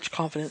had as much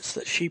confidence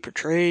that she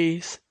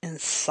portrays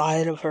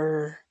inside of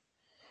her,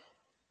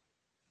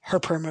 her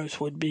promos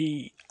would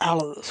be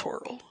out of this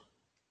world.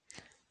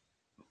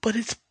 But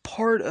it's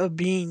part of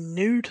being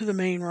new to the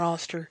main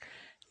roster,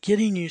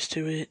 getting used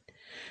to it.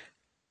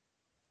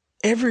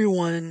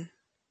 Everyone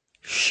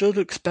should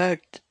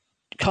expect,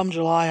 come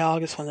July,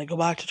 August, when they go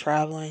back to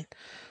traveling,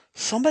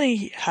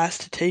 somebody has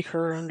to take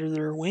her under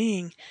their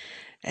wing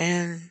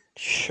and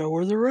show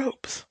her the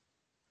ropes.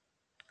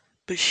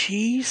 But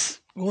she's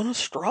going to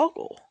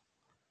struggle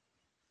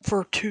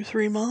for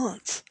 2-3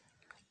 months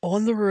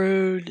on the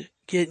road,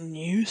 getting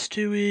used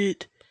to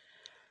it,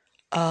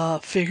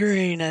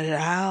 figuring it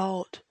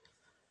out,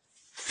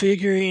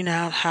 figuring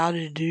out how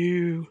to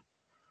do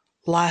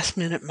last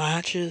minute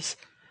matches,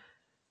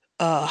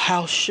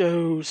 house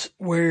shows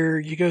where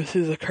you go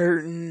through the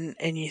curtain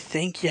and you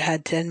think you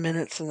had 10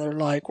 minutes and they're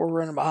like, we're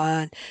running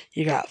behind,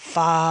 you got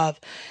 5,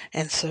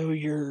 and so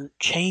you're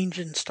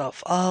changing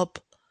stuff up.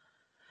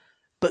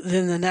 But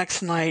then the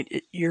next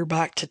night you're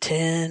back to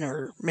 10,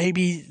 or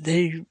maybe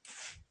they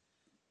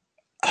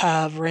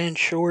have ran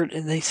short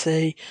and they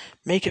say,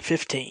 make it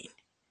 15.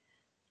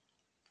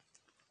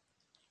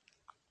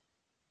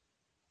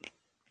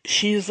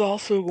 She is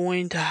also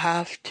going to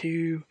have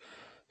to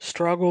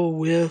struggle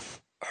with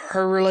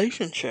her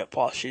relationship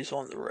while she's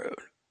on the road.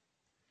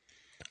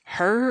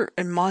 Her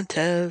and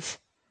Montez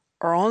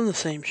are on the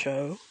same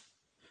show.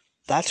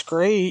 That's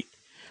great.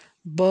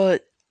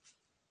 But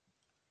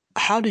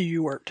how do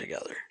you work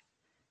together?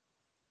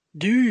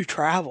 Do you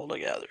travel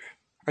together?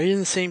 Are you in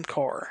the same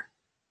car?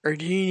 Or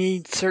do you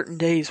need certain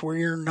days where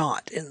you're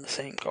not in the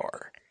same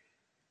car?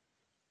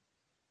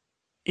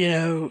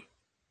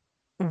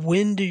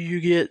 When do you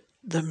get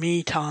the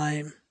me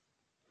time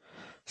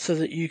so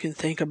that you can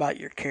think about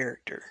your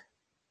character?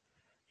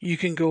 You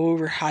can go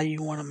over how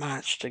you want a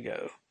match to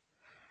go.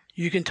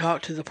 You can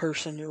talk to the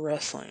person you're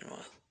wrestling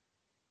with.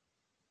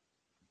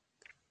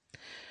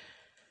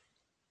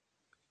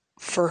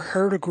 For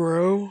her to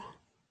grow,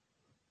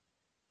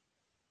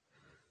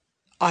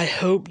 I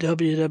hope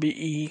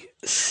WWE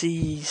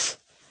sees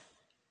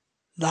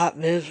that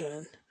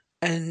vision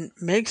and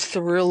makes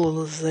the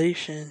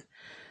realization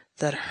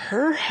that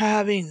her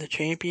having the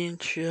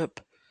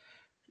championship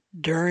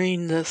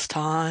during this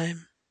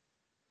time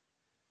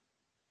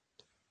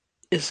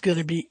is going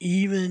to be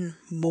even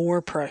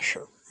more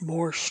pressure,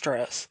 more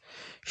stress.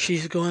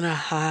 She's going to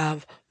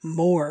have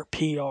more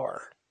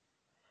PR.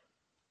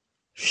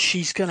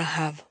 She's going to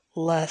have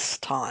less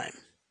time.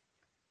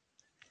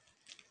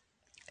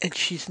 And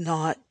she's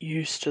not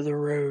used to the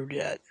road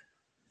yet.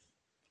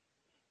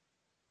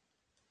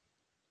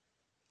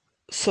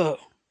 So,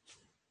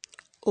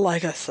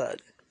 like I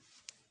said,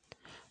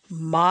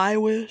 my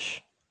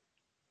wish,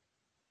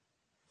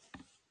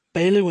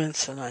 Bayley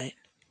wins tonight.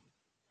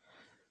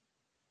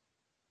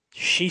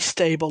 She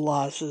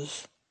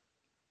stabilizes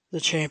the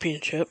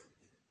championship.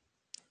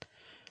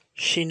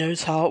 She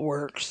knows how it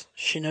works.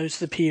 She knows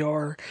the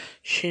PR.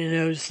 She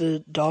knows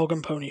the dog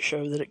and pony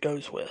show that it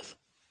goes with.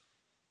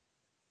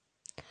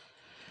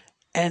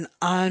 And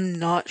I'm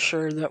not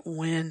sure that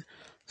when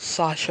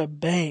Sasha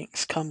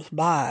Banks comes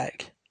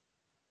back,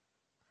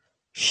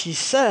 she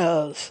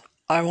says,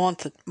 I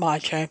want my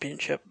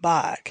championship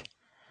back.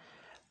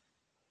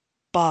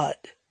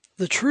 But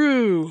the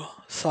true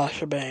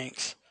Sasha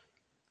Banks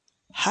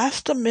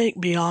has to make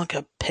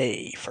Bianca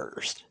pay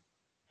first.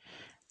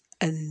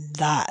 And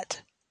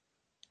that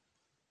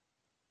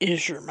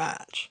is your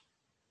match.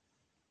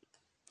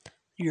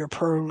 Your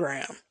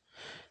program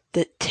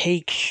that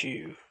takes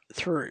you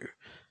through.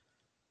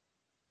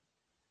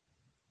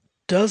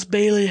 Does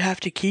Bayley have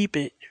to keep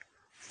it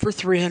for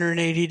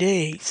 380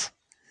 days?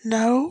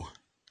 No.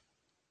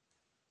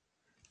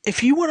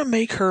 If you want to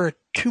make her a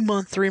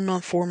 2-month,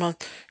 3-month,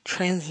 4-month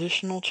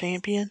transitional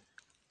champion,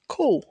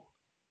 cool.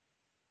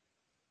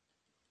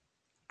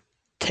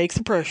 Take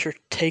the pressure,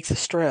 take the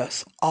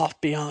stress off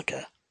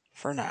Bianca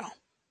for now.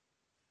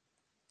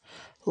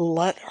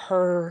 Let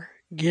her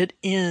get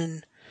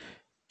in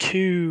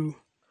to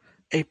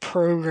a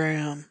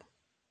program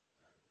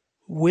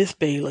with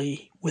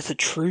Bayley with a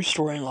true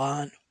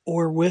storyline,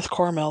 or with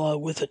Carmella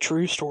with a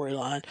true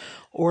storyline,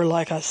 or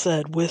like I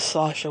said, with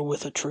Sasha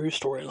with a true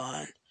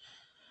storyline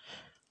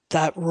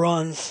that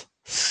runs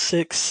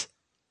 6-8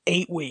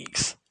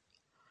 weeks.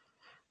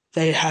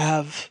 They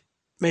have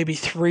maybe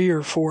 3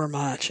 or 4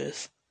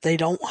 matches. They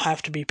don't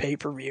have to be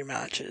pay-per-view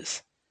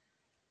matches.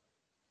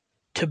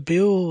 To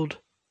build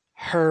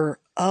her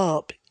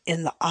up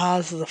in the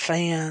eyes of the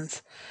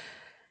fans,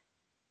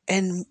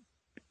 and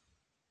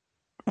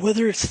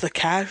whether it's the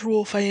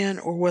casual fan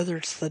or whether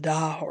it's the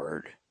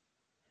diehard,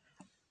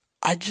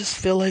 I just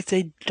feel like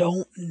they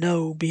don't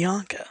know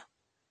Bianca.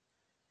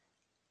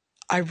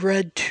 I've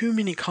read too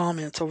many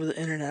comments over the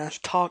internet.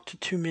 I've talked to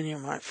too many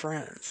of my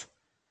friends.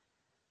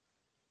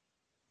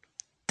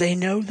 They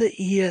know the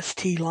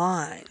EST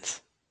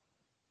lines.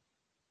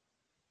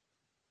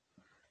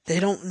 They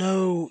don't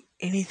know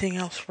anything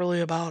else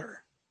really about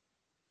her.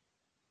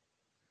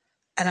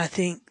 And I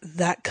think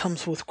that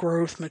comes with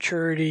growth,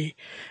 maturity,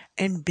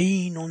 and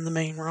being on the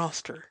main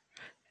roster.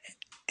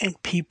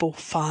 And people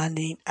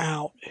finding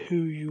out who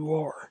you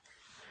are.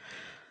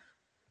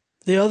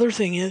 The other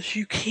thing is,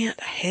 you can't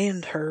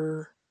hand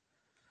her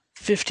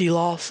 50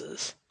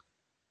 losses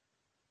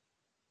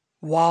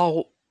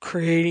while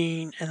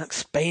creating and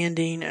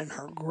expanding and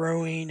her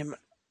growing and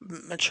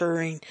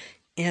maturing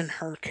in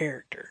her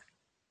character.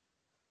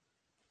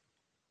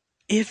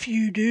 If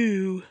you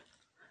do,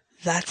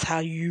 that's how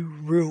you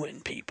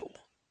ruin people.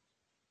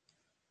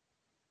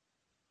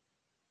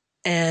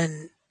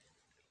 And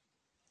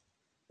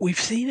we've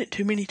seen it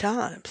too many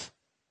times.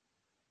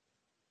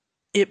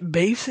 It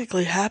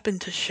basically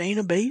happened to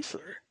Shayna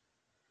Baszler,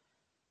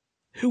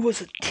 who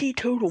was a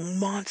teetotal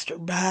monster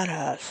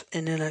badass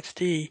in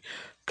NXT,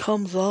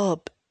 comes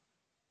up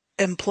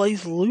and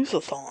plays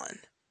Lusathon.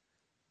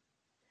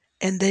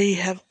 And they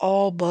have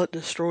all but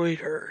destroyed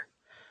her.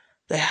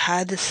 They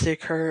had to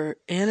stick her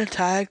in a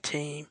tag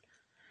team.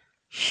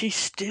 She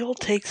still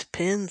takes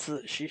pins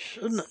that she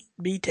shouldn't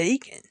be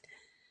taking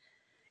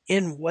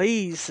in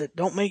ways that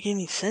don't make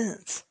any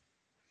sense.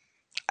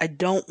 I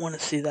don't want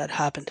to see that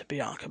happen to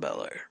Bianca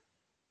Belair.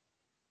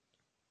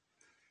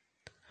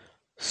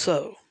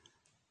 So,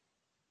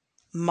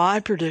 my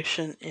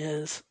prediction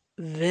is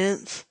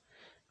Vince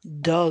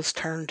does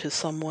turn to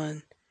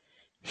someone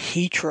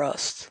he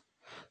trusts,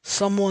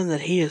 someone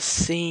that he has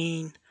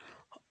seen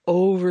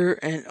over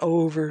and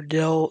over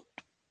dealt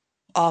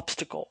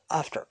obstacle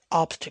after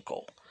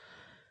obstacle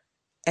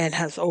and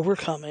has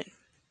overcome it.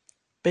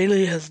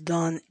 Bayley has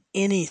done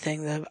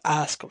anything they've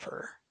asked of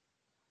her.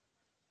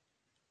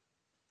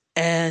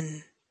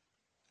 And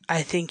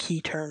I think he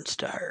turns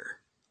to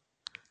her.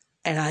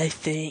 And I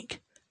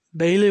think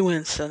Bayley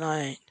wins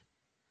tonight.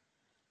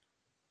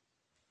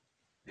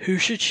 Who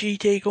should she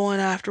take on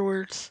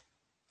afterwards?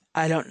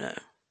 I don't know.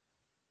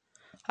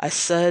 I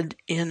said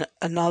in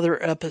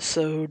another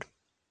episode,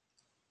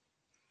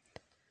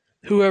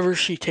 whoever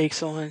she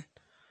takes on,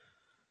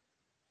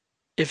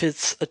 if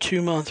it's a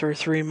 2-month or a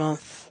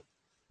 3-month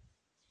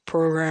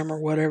program or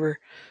whatever,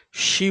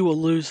 she will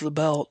lose the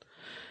belt.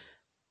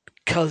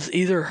 Because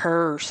either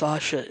her or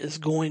Sasha is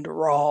going to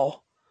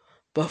Raw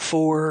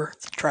before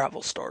the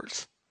travel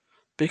starts.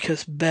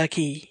 Because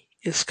Becky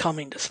is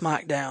coming to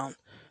Smackdown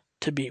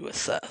to be with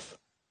Seth.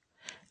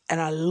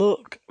 And I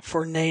look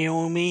for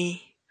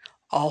Naomi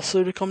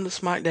also to come to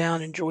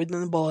Smackdown and join the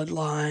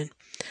bloodline.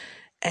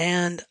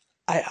 And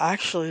I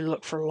actually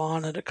look for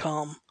Lana to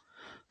come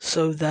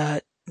so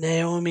that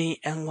Naomi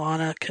and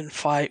Lana can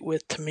fight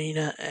with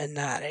Tamina and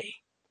Natty.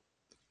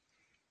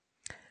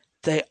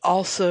 They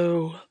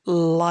also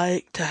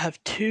like to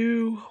have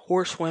 2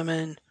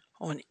 horsewomen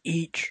on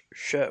each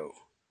show.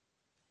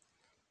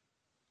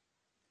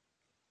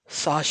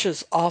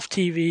 Sasha's off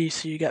TV,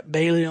 so you got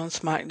Bayley on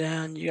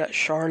SmackDown, you got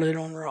Charlotte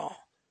on Raw.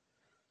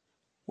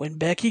 When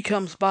Becky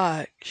comes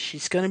back,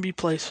 she's going to be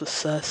placed with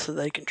Seth so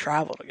they can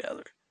travel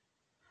together.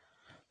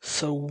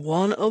 So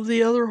one of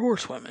the other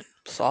horsewomen,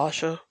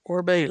 Sasha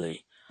or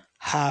Bayley,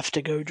 have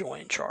to go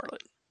join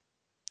Charlotte.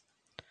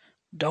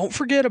 Don't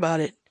forget about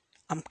it.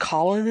 I'm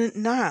calling it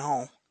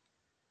now.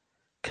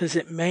 because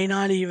it may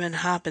not even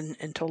happen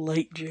until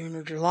late June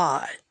or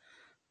July.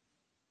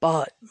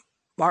 But,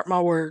 mark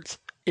my words,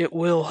 it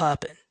will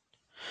happen.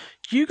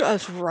 You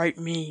guys write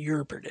me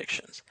your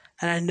predictions.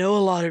 And I know a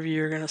lot of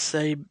you are going to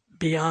say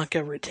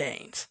Bianca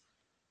retains.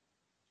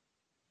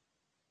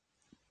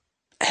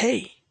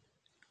 Hey,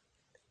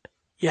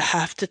 you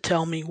have to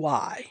tell me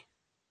why.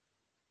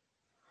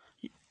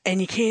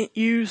 And you can't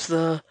use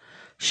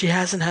she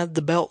hasn't had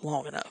the belt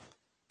long enough.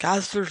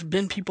 Guys, there's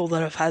been people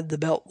that have had the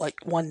belt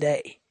like one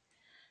day.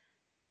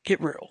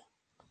 Get real.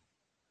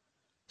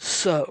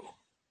 So,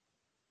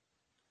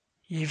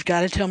 you've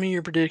got to tell me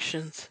your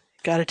predictions.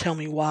 You've got to tell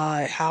me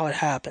why, how it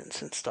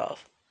happens and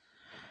stuff.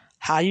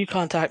 How you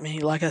contact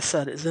me, like I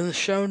said, is in the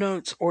show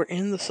notes or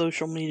in the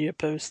social media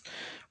post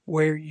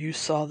where you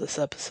saw this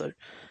episode.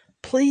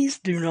 Please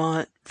do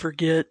not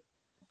forget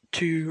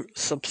to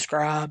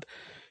subscribe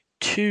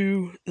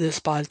to this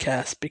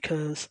podcast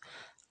because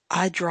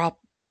I drop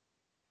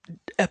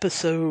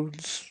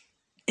episodes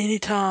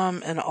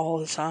anytime and all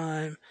the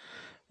time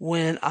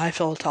when I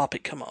feel a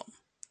topic come up.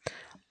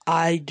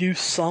 I do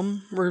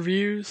some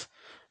reviews,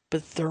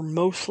 but they're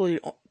mostly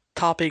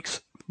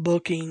topics,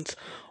 bookings,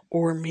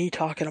 or me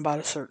talking about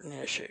a certain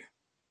issue.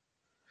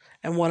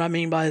 And what I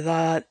mean by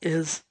that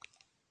is,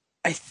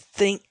 I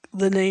think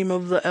the name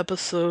of the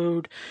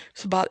episode,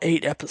 it's about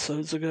 8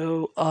 episodes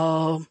ago,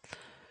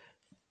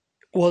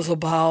 was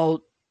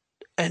about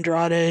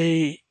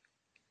Andrade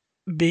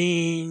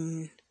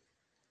being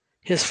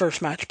his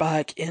first match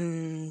back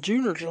in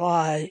June or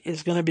July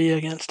is going to be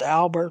against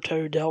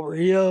Alberto Del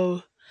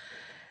Rio,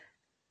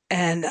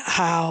 and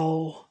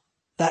how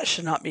that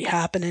should not be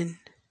happening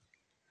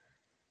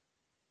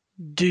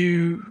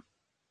due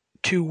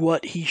to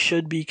what he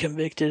should be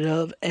convicted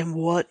of and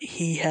what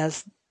he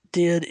has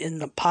did in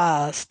the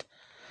past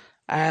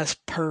as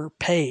per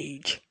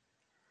Paige.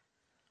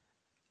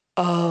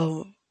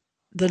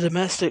 The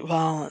domestic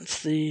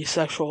violence, the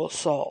sexual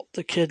assault,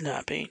 the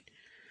kidnapping.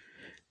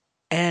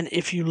 And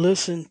if you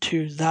listen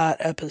to that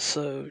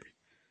episode,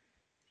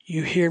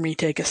 you hear me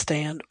take a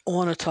stand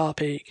on a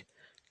topic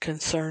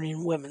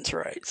concerning women's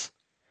rights.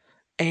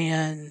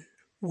 And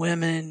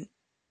women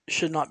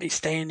should not be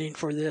standing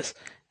for this.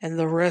 And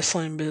the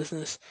wrestling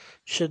business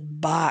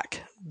should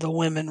back the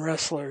women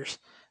wrestlers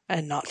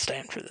and not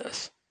stand for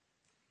this.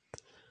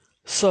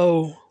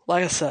 So,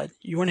 like I said,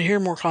 you want to hear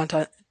more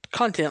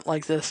content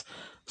like this,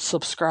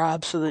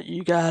 subscribe so that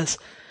you guys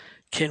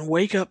can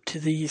wake up to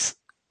these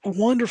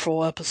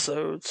wonderful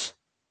episodes.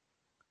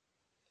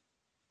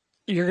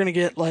 You're going to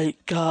get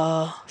like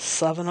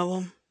 7 of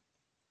them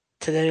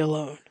today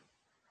alone.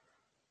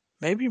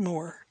 Maybe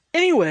more.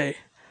 Anyway,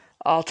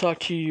 I'll talk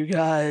to you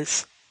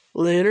guys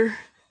later,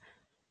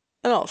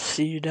 and I'll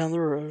see you down the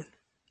road.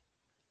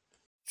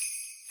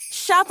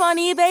 Shop on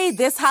eBay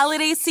this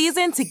holiday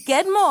season to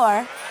get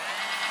more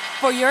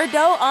for your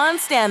dough on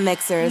stand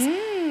mixers,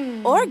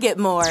 or get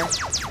more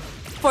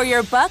for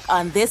your buck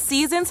on this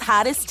season's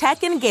hottest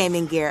tech and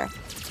gaming gear.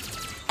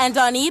 And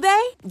on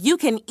eBay, you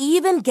can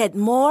even get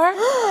more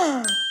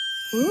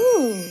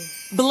Ooh.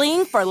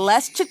 bling for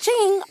less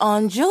cha-ching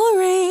on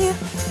jewelry.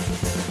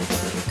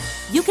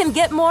 You can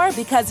get more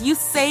because you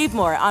save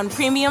more on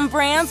premium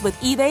brands with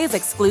eBay's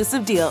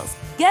exclusive deals.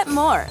 Get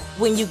more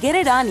when you get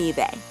it on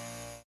eBay.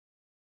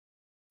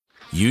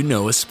 You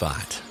know a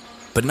spot,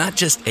 but not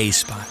just a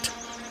spot,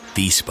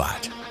 the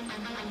spot.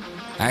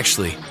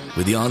 Actually,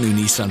 with the all-new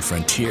Nissan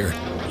Frontier,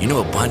 you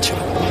know a bunch of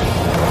them.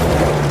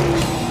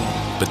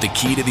 But the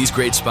key to these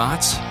great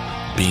spots?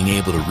 Being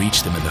able to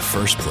reach them in the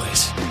first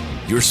place.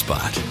 Your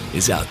spot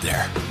is out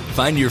there.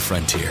 Find your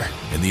Frontier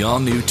in the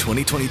all-new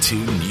 2022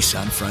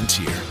 Nissan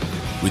Frontier.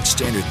 With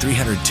standard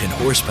 310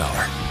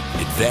 horsepower,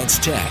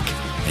 advanced tech,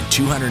 and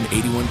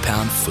 281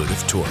 pound-foot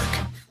of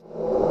torque.